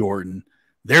Randy Orton.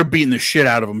 They're beating the shit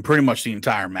out of him pretty much the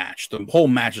entire match. The whole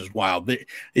match is wild. They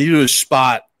do a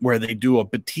spot where they do a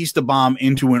Batista bomb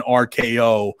into an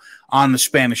RKO on the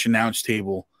Spanish announce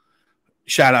table.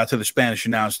 Shout out to the Spanish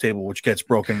announce table, which gets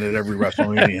broken at every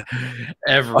WrestleMania.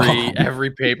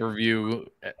 every pay-per-view.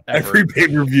 Every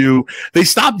pay-per-view. They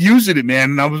stopped using it,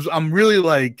 man. And I'm really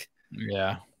like,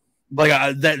 yeah. Like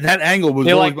that angle was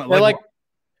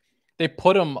they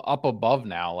put him up above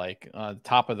now, like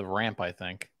top of the ramp, I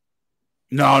think.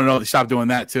 No, they stopped doing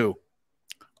that too.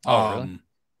 Oh, really?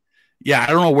 Yeah, I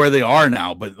don't know where they are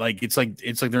now, but it's like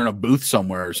they're in a booth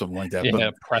somewhere or something like that. Yeah,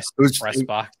 but press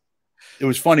box. It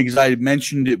was funny because I had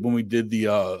mentioned it when we did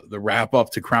the wrap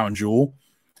up to Crown Jewel,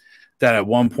 that at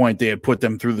one point they had put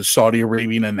them through the Saudi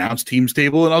Arabian announce teams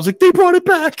table, and I was like, they brought it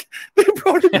back. They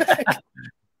brought it back.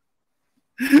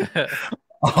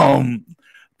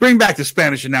 Bring back the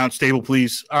Spanish announce table,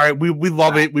 please. All right, we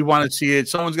love it. We want to see it.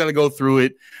 Someone's got to go through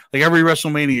it. Like every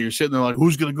WrestleMania, you're sitting there like,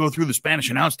 who's going to go through the Spanish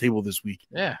announce table this week?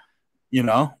 Yeah. You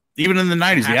know, even in the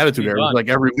 90s, the Attitude Era, was like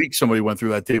every week somebody went through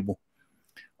that table.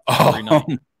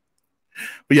 But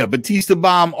yeah, Batista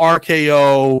bomb,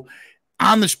 RKO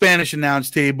on the Spanish announce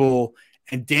table,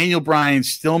 and Daniel Bryan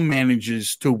still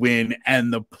manages to win,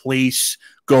 and the place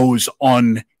goes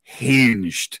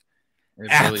unhinged.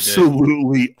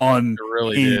 Absolutely unhinged. It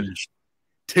really did.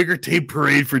 Ticker tape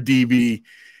parade for DB.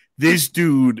 This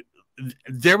dude,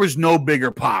 there was no bigger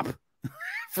pop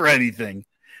for anything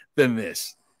than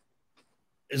this.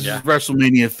 This is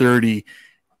WrestleMania 30.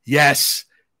 Yes.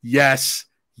 It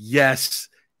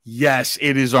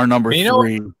is our number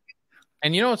 3.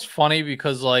 And you know what's funny?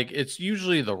 Because like it's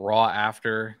usually the Raw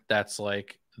after that's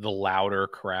like the louder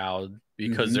crowd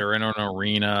because they're in an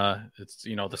arena. It's,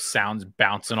 you know, the sound's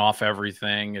bouncing off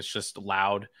everything. It's just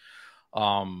loud.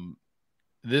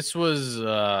 This was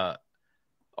a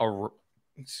rare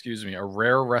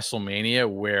WrestleMania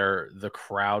where the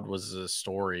crowd was the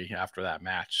story after that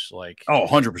match. Like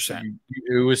 100%.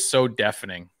 It was so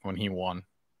deafening when he won.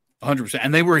 100%.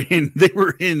 And they were in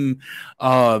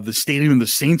the stadium the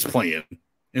Saints playing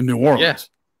in New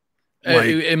Orleans. Yeah. Like,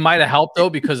 it might have helped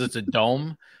though because it's a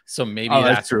dome, so maybe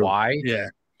that's why. Yeah.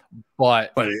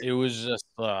 But it was just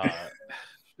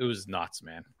it was nuts,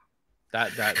 man.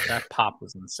 That pop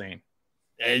was insane.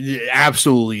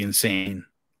 Absolutely insane.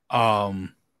 But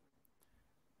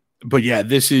yeah,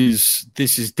 this is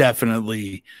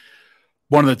definitely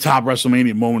one of the top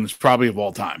WrestleMania moments probably of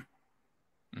all time.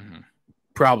 Mm-hmm.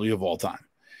 Probably of all time.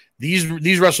 These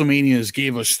WrestleManias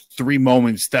gave us 3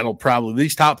 moments that'll probably,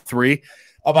 these top 3,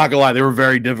 I'm not gonna lie, they were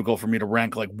very difficult for me to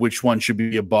rank like which one should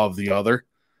be above the other.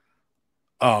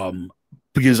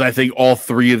 Because I think all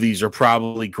three of these are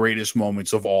probably greatest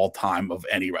moments of all time of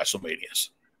any WrestleManias.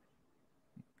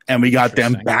 And we got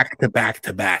them back to back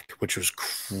to back, which was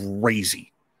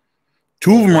crazy.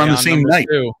 Two of them were on the same night.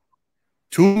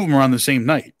 Two of them were on the same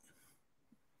night.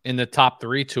 In the top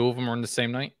three, two of them were on the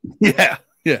same night? Yeah.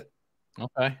 Yeah.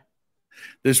 Okay.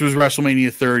 This was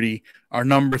WrestleMania 30, our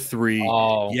number 3.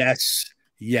 Oh.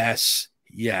 Yes.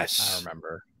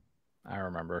 I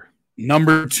remember.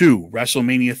 Number 2,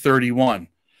 WrestleMania 31.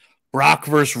 Brock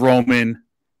versus Roman.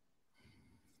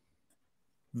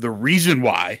 The reason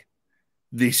why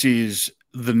this is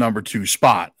the number 2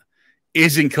 spot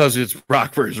isn't because it's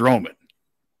Brock versus Roman.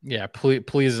 Yeah,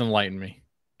 please enlighten me,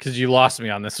 because you lost me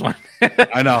on this one.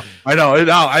 I know.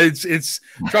 It's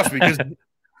trust me, because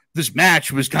this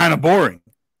match was kind of boring.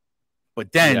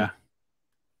 But then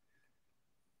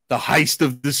the heist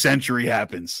of the century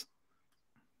happens.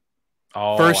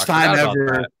 Oh, first time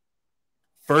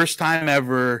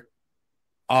ever.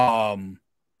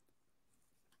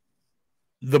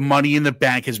 The Money in the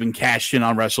Bank has been cashed in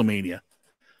on WrestleMania.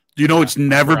 Do you know it's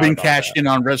never been cashed in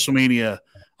on WrestleMania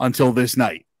until this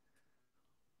night?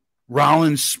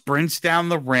 Rollins sprints down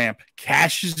the ramp,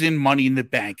 cashes in Money in the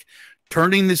Bank,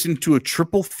 turning this into a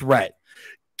triple threat,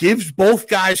 gives both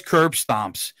guys curb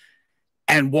stomps,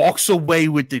 and walks away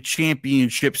with the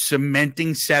championship,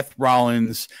 cementing Seth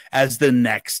Rollins as the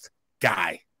next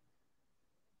guy.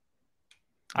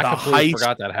 I completely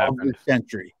forgot that happened. Of the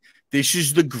century. This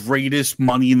is the greatest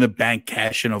Money in the Bank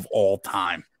cash-in of all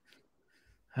time.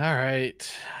 All right.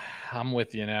 I'm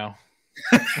with you now.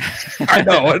 I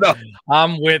know.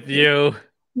 I'm with you.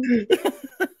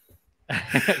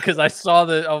 Because I saw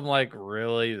that, I'm like,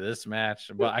 really, this match?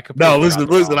 But I could. No, listen.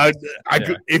 I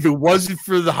could, if it wasn't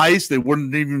for the heist, it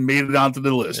wouldn't even made it onto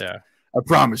the list. Yeah, I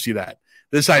promise you that.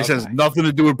 This heist has nothing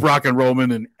to do with Brock and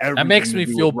Roman, and everything. That makes me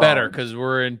feel better because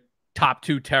we're in top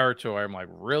 2 territory. I'm like,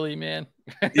 really, man?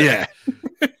 Yeah.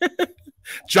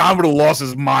 John would have lost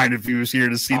his mind if he was here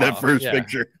to see that first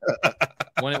picture.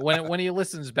 when he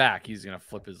listens back, he's gonna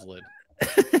flip his lid.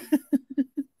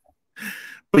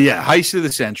 But yeah, heist of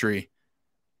the century.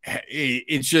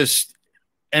 It's just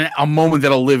a moment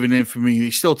that'll live in infamy. They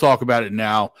still talk about it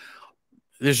now.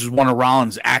 This is one of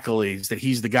Rollins' accolades, that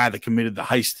he's the guy that committed the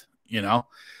heist, you know?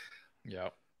 Yeah.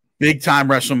 Big time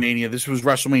WrestleMania. This was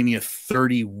WrestleMania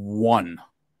 31.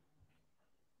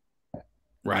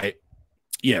 Right?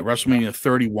 Yeah, WrestleMania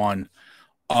 31.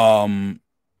 Do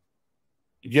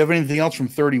you have anything else from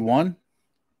 31?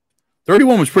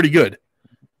 31 was pretty good.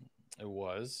 It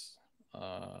was.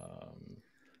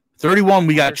 31,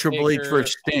 we got Triple H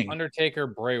versus Sting. Undertaker,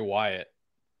 Bray Wyatt.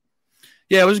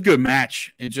 Yeah, it was a good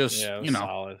match. It just,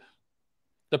 solid.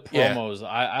 The promos,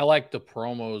 I like the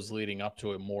promos leading up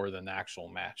to it more than the actual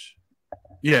match.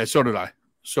 Yeah, so did I.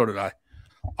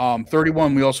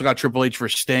 31, we also got Triple H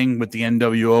versus Sting with the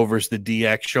NWO versus the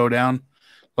DX showdown,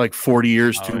 like 40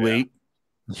 years too late.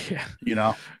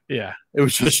 Yeah, Yeah, it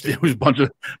was a bunch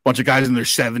of guys in their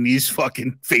 70s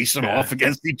fucking facing off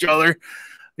against each other.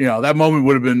 That moment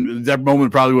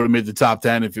probably would have made the top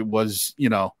 10 if it was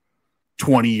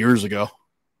 20 years ago.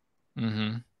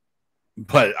 Mm-hmm.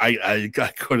 But I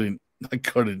couldn't.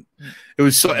 It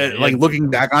was so like looking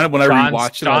back on it when I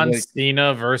rewatched it. John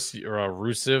Cena versus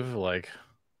Rusev, like,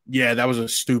 yeah, that was a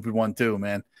stupid one too,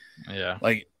 man. Yeah,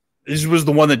 like this was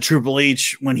the one that Triple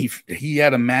H, when he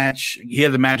had a match, he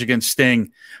had the match against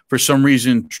Sting. For some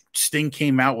reason, Sting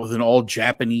came out with an all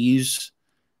Japanese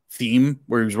theme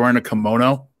where he was wearing a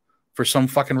kimono for some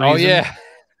fucking reason. Oh yeah.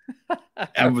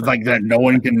 And like that, no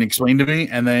one can explain to me.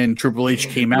 And then Triple H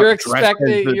came out.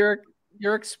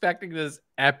 You're expecting this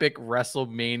epic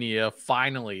WrestleMania,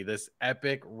 finally, this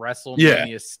epic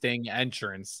WrestleMania Sting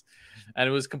entrance, and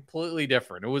it was completely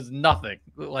different. It was nothing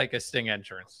like a Sting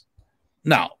entrance.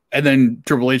 No, and then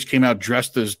Triple H came out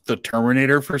dressed as the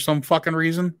Terminator for some fucking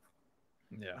reason.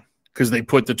 Yeah, because they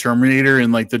put the Terminator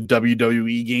in like the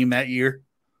WWE game that year.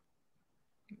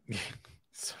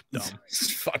 So dumb.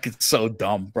 It's fucking so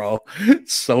dumb, bro.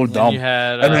 It's so dumb. You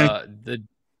had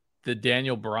the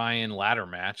Daniel Bryan ladder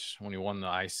match when he won the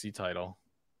IC title.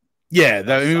 Yeah,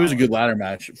 it was a good ladder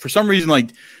match. For some reason, like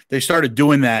they started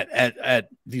doing that at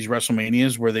these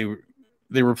WrestleManias where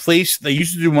they replaced. They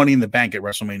used to do Money in the Bank at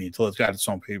WrestleMania until it got its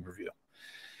own pay-per-view.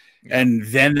 Yeah. And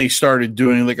then they started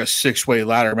doing like a 6-way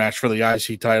ladder match for the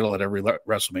IC title at every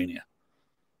WrestleMania.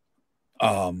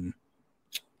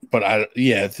 But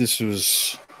this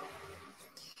was,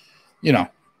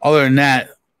 other than that,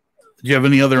 do you have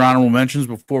any other honorable mentions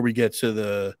before we get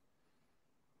to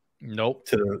Nope.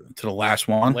 To the last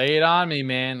one. Lay it on me,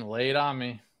 man. Lay it on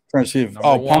me. Trying to see if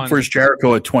Punk vs.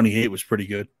 Jericho at 28 was pretty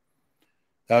good.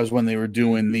 That was when they were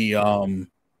doing the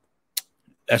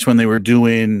that's when they were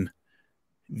doing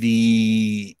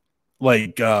the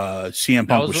CM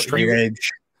Punk was straight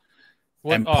edge.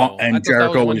 And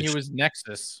Jericho was when he was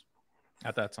Nexus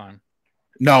at that time.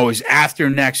 No, it was after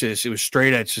Nexus. It was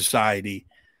straight edge society.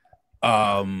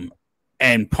 And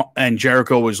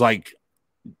Jericho was like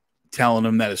telling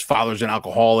him that his father's an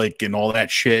alcoholic and all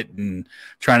that shit and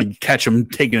trying to catch him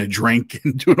taking a drink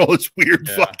and doing all this weird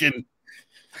fucking.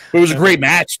 It was a great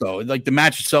match though. Like the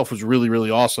match itself was really,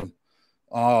 really awesome.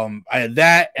 I had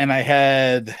that and I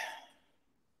had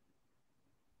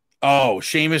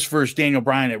Sheamus versus Daniel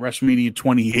Bryan at WrestleMania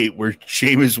 28, where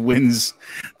Sheamus wins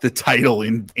the title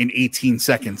in 18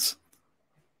 seconds.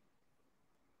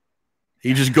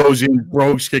 He just goes in,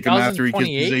 Brogues kick him after he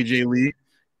kisses AJ Lee.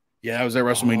 Yeah, that was at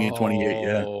WrestleMania 28.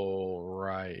 Yeah. Oh,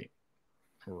 right.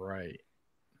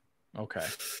 Okay.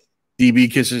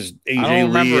 DB kisses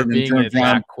AJ Lee and then turns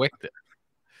around. Quick there.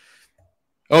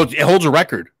 Oh, it holds a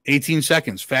record. 18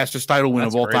 seconds. Fastest title win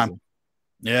of all time.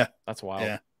 Yeah. That's wild.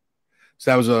 Yeah. So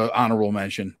that was an honorable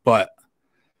mention. But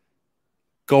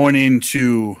going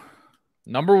into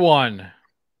number one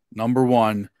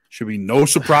should be no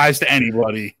surprise to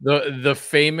anybody. The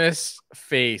famous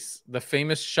face, the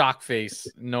famous shock face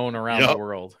known around the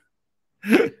world.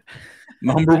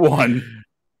 Number one.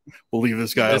 We'll leave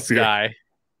this guy up here. Guy.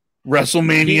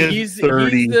 WrestleMania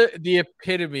 30. He's the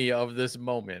epitome of this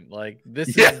moment. Like, this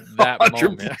is that 100%.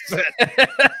 moment.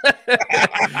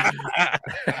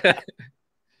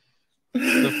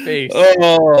 The face.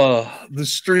 Oh, the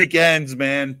streak ends,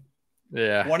 man.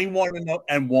 Yeah.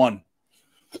 21-1.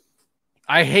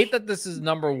 I hate that this is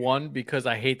number one because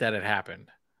I hate that it happened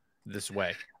this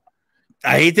way.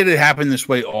 I hate that it happened this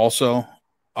way also.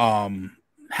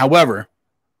 However,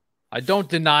 I don't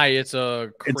deny it's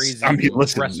a crazy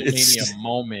WrestleMania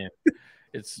moment.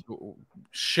 It's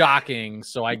shocking,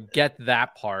 so I get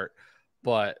that part.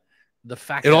 But the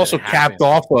fact it also capped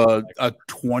off a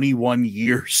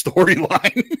 21-year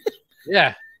storyline.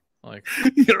 Yeah. Like,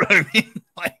 you know what I mean?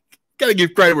 Like, gotta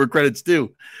give credit where credit's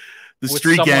due. The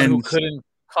streak ends. Who couldn't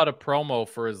cut a promo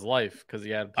for his life because he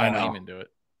had Paul Heyman do it.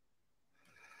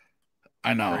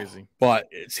 I know. Crazy. But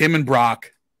it's him and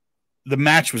Brock. The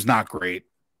match was not great.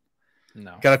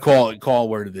 No. Gotta call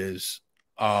where it is.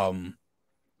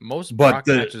 Most Brock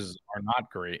matches are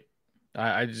not great.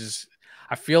 I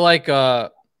feel like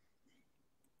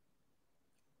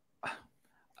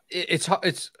it's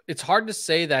hard to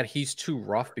say that he's too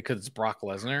rough because it's Brock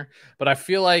Lesnar, but I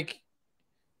feel like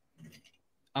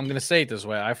I'm going to say it this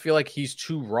way. I feel like he's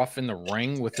too rough in the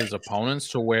ring with his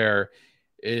opponents to where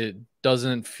it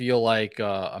doesn't feel like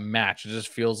a match. It just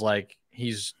feels like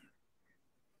he's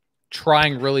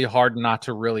trying really hard not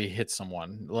to really hit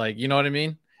someone. Like, you know what I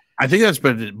mean? I think that's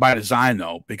by design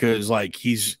though, because like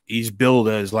he's billed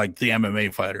as like the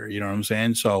MMA fighter. You know what I'm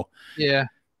saying? So yeah,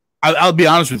 I'll be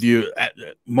honest with you.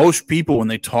 Most people, when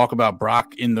they talk about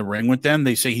Brock in the ring with them,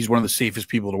 they say he's one of the safest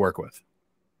people to work with.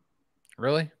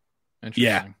 Really?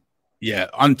 Interesting. Yeah.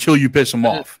 Until you piss him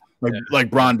off, like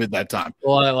Braun did that time.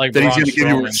 Well, like then he's going to give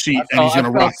you a receipt and he's going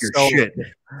to rock your shit.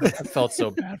 I felt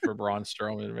so bad for Braun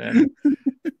Strowman, man,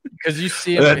 because you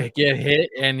see him get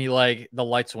hit and he the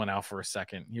lights went out for a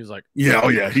second. He was like,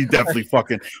 yeah, he definitely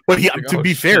fucking. But to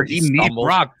be fair, he kneed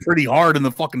Brock pretty hard in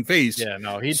the fucking face. Yeah,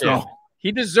 no, he did.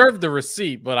 He deserved the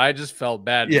receipt, but I just felt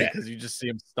bad because you just see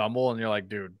him stumble and you're like,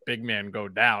 dude, big man, go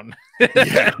down.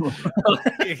 Yeah.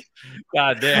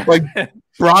 God damn. Like,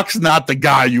 Brock's not the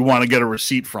guy you want to get a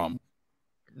receipt from.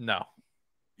 No.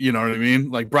 You know what I mean?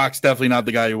 Like, Brock's definitely not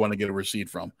the guy you want to get a receipt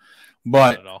from.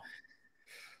 But,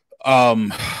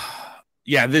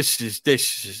 yeah, this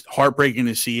is heartbreaking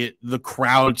to see it. The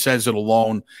crowd says it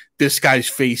alone. This guy's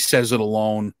face says it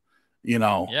alone. You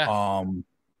know,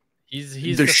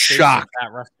 He's the shock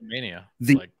at WrestleMania.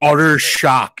 The utter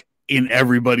shock in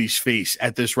everybody's face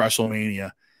at this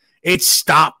WrestleMania. It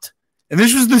stopped. And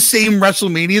this was the same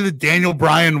WrestleMania that Daniel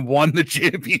Bryan won the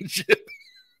championship.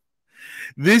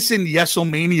 This and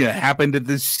WrestleMania happened at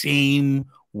the same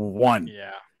one.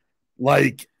 Yeah.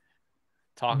 Like,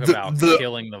 talk about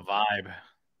killing the vibe.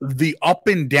 The up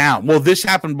and down. Well, this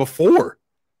happened before.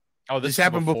 Oh, this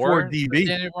happened before DB.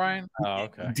 Daniel Bryan? Oh,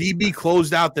 okay. DB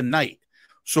closed out the night.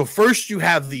 So first you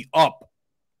have the up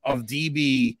of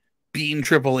DB beating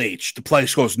Triple H. The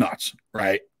place goes nuts,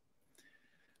 right?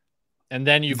 And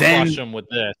then you crush them with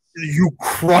this. You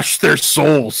crush their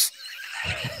souls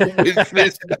with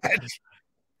this match.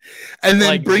 and then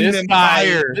like bring them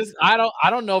higher. I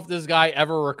don't know if this guy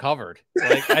ever recovered.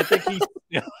 Like I think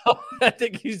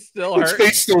he's still hurt. His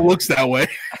face still looks that way.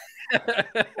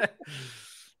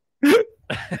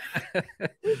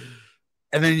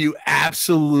 And then you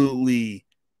absolutely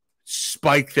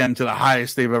spike them to the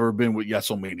highest they've ever been with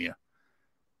WrestleMania.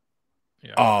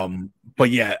 Yeah. But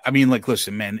yeah, I mean, like,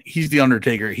 listen, man, he's the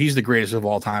Undertaker. He's the greatest of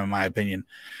all time, in my opinion.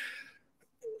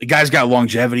 The guy's got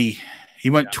longevity. He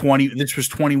went 20. This was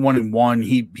 21-1.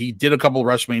 He did a couple of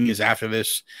WrestleManias after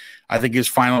this. I think his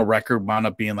final record wound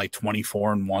up being like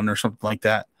 24-1 or something like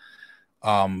that.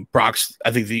 Brock's,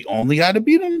 I think, the only guy to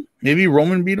beat him. Maybe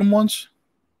Roman beat him once.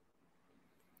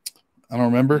 I don't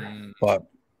remember, but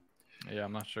yeah,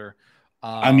 I'm not sure.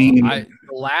 I mean, the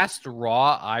last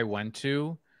Raw I went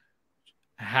to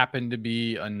happened to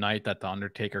be a night that the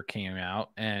Undertaker came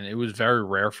out, and it was very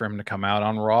rare for him to come out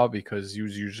on Raw because he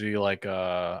was usually like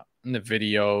in the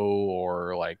video,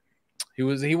 or like he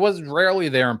was rarely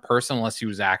there in person unless he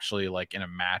was actually like in a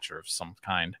match of some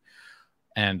kind.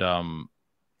 And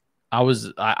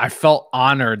I felt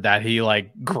honored that he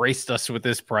like graced us with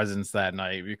his presence that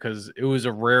night, because it was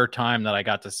a rare time that I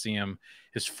got to see him,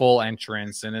 his full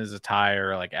entrance and his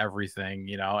attire, like everything,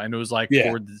 you know. And it was like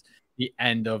towards the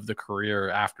end of the career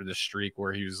after the streak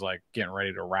where he was like getting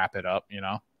ready to wrap it up, you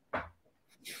know.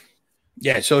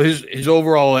 Yeah, so his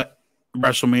overall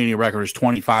WrestleMania record is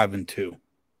 25-2.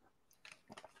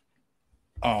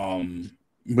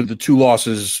 With the two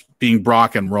losses being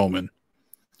Brock and Roman.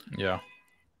 Yeah.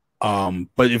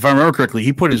 But if I remember correctly,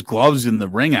 he put his gloves in the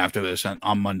ring after this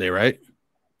on Monday, right?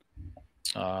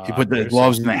 He put the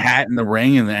gloves in the hat in the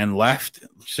ring and left,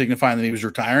 signifying that he was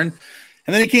retiring.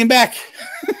 And then he came back.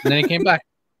 And then he came back.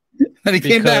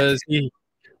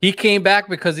 He came back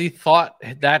because he thought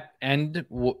that end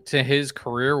to his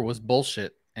career was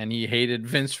bullshit, and he hated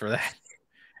Vince for that.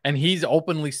 And he's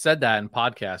openly said that in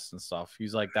podcasts and stuff.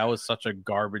 He's like, that was such a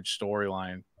garbage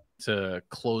storyline to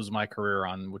close my career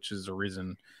on, which is the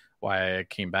reason why I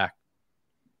came back.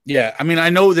 Yeah, I mean, I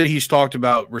know that he's talked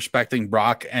about respecting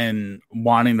Brock and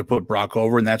wanting to put Brock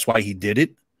over, and that's why he did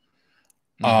it.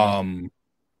 Mm-hmm.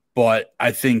 But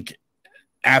I think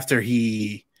after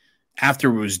it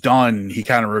was done, he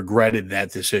kind of regretted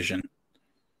that decision,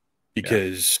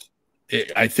 because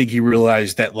I think he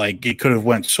realized that like it could have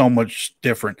went so much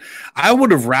different. I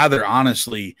would have rather,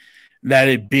 honestly, that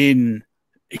it been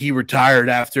he retired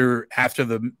after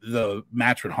the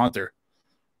match with Hunter.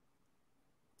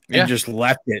 And just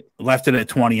left it at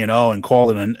 20-0 and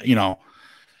called it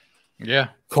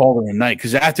called it a night.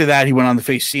 Because after that, he went on to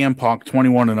face CM Punk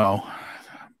 21-0,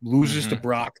 loses to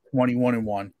Brock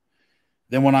 21-1,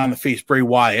 then went on to face Bray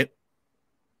Wyatt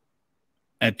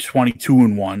at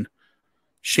 22-1,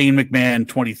 Shane McMahon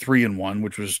 23-1,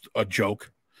 which was a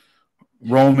joke.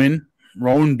 Roman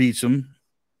beats him,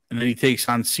 and then he takes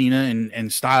on Cena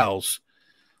and Styles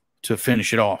to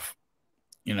finish it off.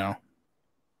 You know.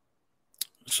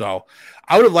 So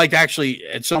I would have liked, actually,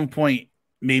 at some point,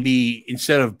 maybe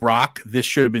instead of Brock, this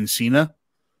should have been Cena,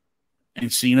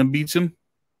 and Cena beats him.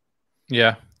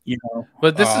 Yeah. You know,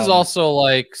 but this is also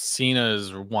like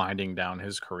Cena's winding down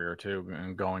his career too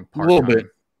and going part-time. A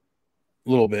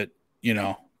little bit, you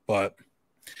know, but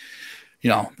you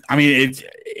know, I mean,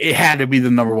 it had to be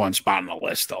the number one spot on the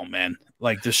list though, man.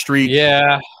 Like the streak.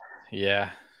 Yeah.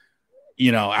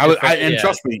 You know,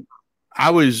 trust me,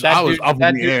 I was up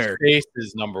in the air. Face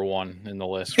is number one in the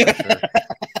list for sure.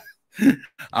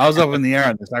 I was up in the air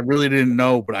on this. I really didn't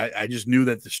know, but I just knew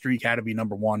that the streak had to be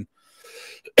number one,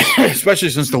 especially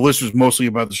since the list was mostly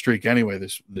about the streak anyway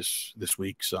this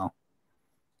week. So,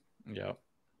 yeah.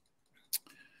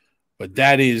 But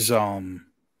that is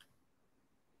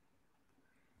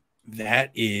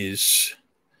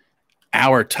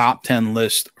our top 10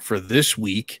 list for this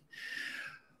week.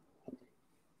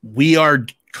 We are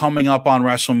coming up on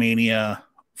WrestleMania.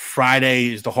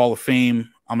 Friday is the Hall of Fame.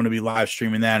 I'm going to be live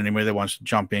streaming that. Anybody that wants to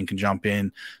jump in can jump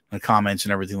in the comments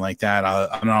and everything like that.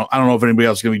 I don't know if anybody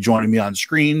else is going to be joining me on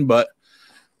screen, but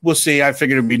we'll see. I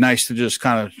figured it'd be nice to just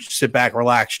kind of sit back,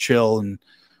 relax, chill, and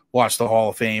watch the Hall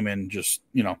of Fame and just,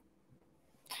 you know.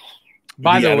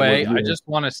 By the way, I just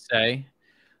want to say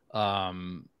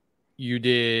you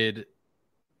did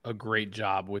a great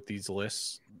job with these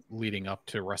lists leading up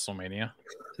to WrestleMania.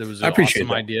 It was an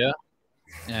awesome idea.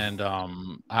 And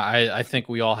I think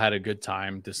we all had a good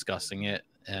time discussing it.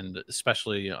 And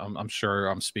especially, I'm sure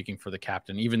I'm speaking for the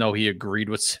captain, even though he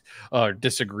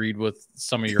disagreed with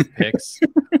some of your picks.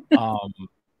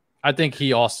 I think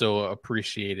he also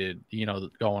appreciated, you know,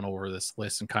 going over this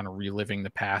list and kind of reliving the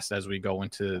past as we go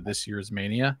into this year's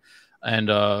Mania.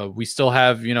 And we still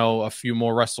have, a few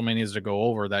more WrestleManias to go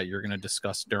over that you're going to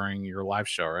discuss during your live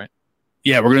show, right?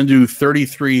 Yeah, we're going to do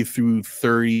 33 through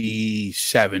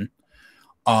 37,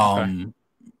 and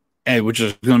which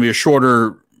is going to be a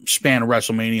shorter span of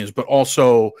WrestleManias, but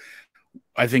also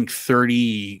I think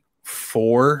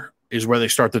 34 is where they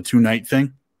start the 2-night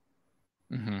thing.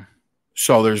 Mm-hmm.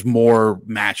 So there's more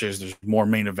matches, there's more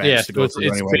main events to go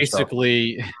through. It's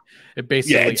basically,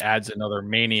 adds another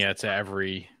Mania to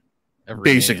every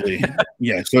basically Mania.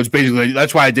 Yeah, so it's basically,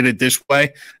 that's why I did it this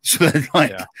way, so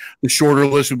that the shorter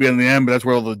list would be in the end, but that's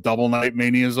where all the double night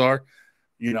Manias are,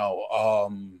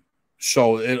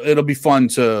 so it'll be fun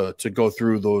to go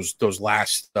through those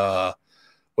last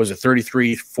was it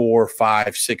 33, 4,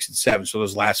 5, 6, and 7, so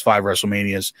those last 5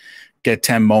 WrestleManias, get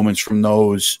 10 moments from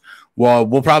those. Well,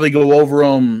 we'll probably go over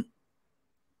them.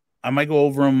 I might go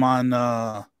over them on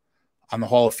the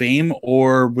Hall of Fame,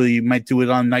 or we might do it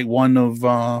on night 1 of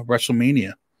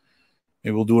WrestleMania.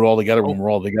 Maybe we'll do it all together when we're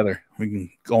all together. We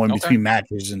can go in between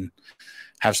matches and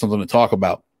have something to talk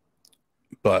about.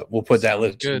 But we'll put that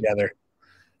list together.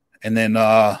 And then,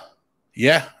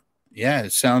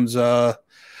 it sounds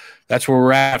that's where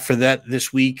we're at for that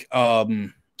this week. A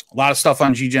lot of stuff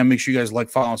on GGM. Make sure you guys like,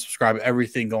 follow, and subscribe.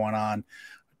 Everything going on.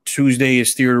 Tuesday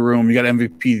is Theater Room. You got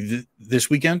MVP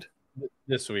this weekend?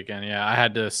 This weekend, yeah. I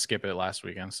had to skip it last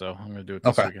weekend, so I'm going to do it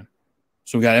this weekend.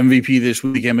 So we got MVP this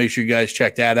weekend. Make sure you guys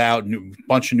check that out.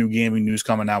 Bunch of new gaming news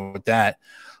coming out with that.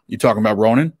 You talking about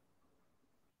Ronin?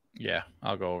 Yeah,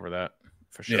 I'll go over that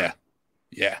for sure.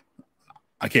 Yeah.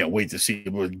 I can't wait to see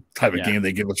what type of game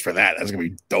they give us for that. That's going to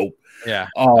be dope. Yeah.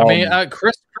 I mean,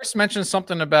 Chris mentioned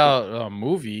something about a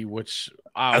movie, which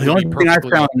the only thing I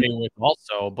found with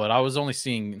also, but I was only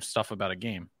seeing stuff about a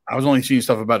game. I was only seeing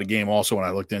stuff about a game also when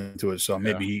I looked into it. So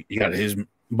maybe he got his,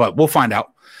 but we'll find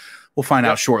out. We'll find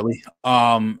out shortly.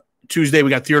 Tuesday,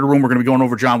 we got Theater Room. We're going to be going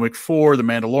over John Wick 4, The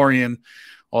Mandalorian,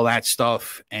 all that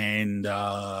stuff. And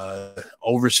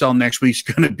Oversell next week's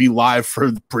going to be live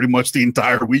for pretty much the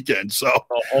entire weekend. So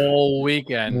the whole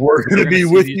weekend. We're going to be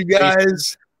with you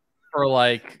guys for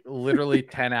like literally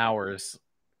 10 hours.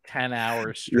 10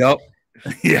 hours straight. Yep.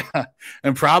 Yeah.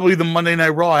 And probably the Monday Night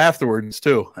Raw afterwards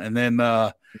too. And then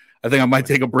I think I might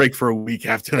take a break for a week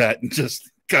after that and just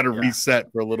kind of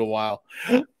reset for a little while.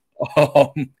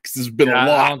 Because there's been a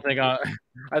lot.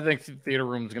 I think Theater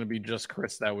Room is going to be just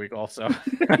Chris that week also.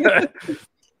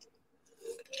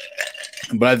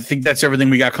 But I think that's everything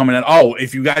we got coming in. Oh,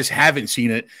 if you guys haven't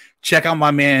seen it, check out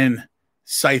my man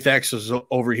Scythe X is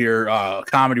over here,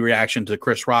 comedy reaction to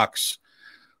Chris Rock's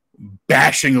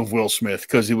bashing of Will Smith,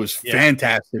 because it was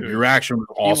fantastic. Your reaction was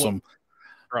awesome.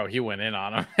 He went in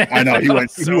on him. I know he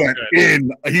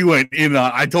went in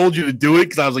on. I told you to do it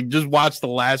because I was like, just watch the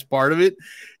last part of it.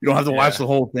 You don't have to watch the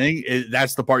whole thing.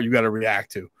 That's the part you got to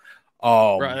react to.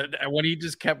 When he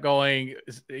just kept going,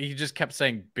 he just kept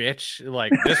saying bitch.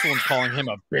 Like this one's calling him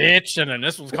a bitch, and then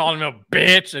this one's calling him a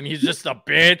bitch, and he's just a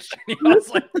bitch. And I was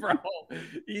like, bro,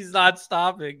 he's not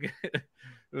stopping.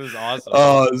 It was awesome.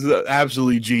 Oh, it was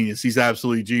absolutely genius. He's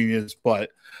absolutely genius.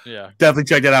 But definitely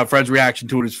check that out. Fred's reaction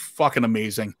to it is fucking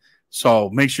amazing. So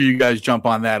make sure you guys jump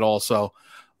on that also.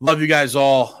 Love you guys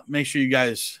all. Make sure you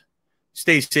guys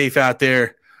stay safe out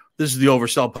there. This is the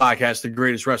Oversell Podcast, the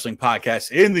greatest wrestling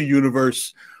podcast in the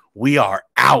universe. We are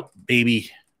out,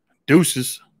 baby.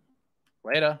 Deuces.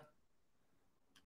 Later.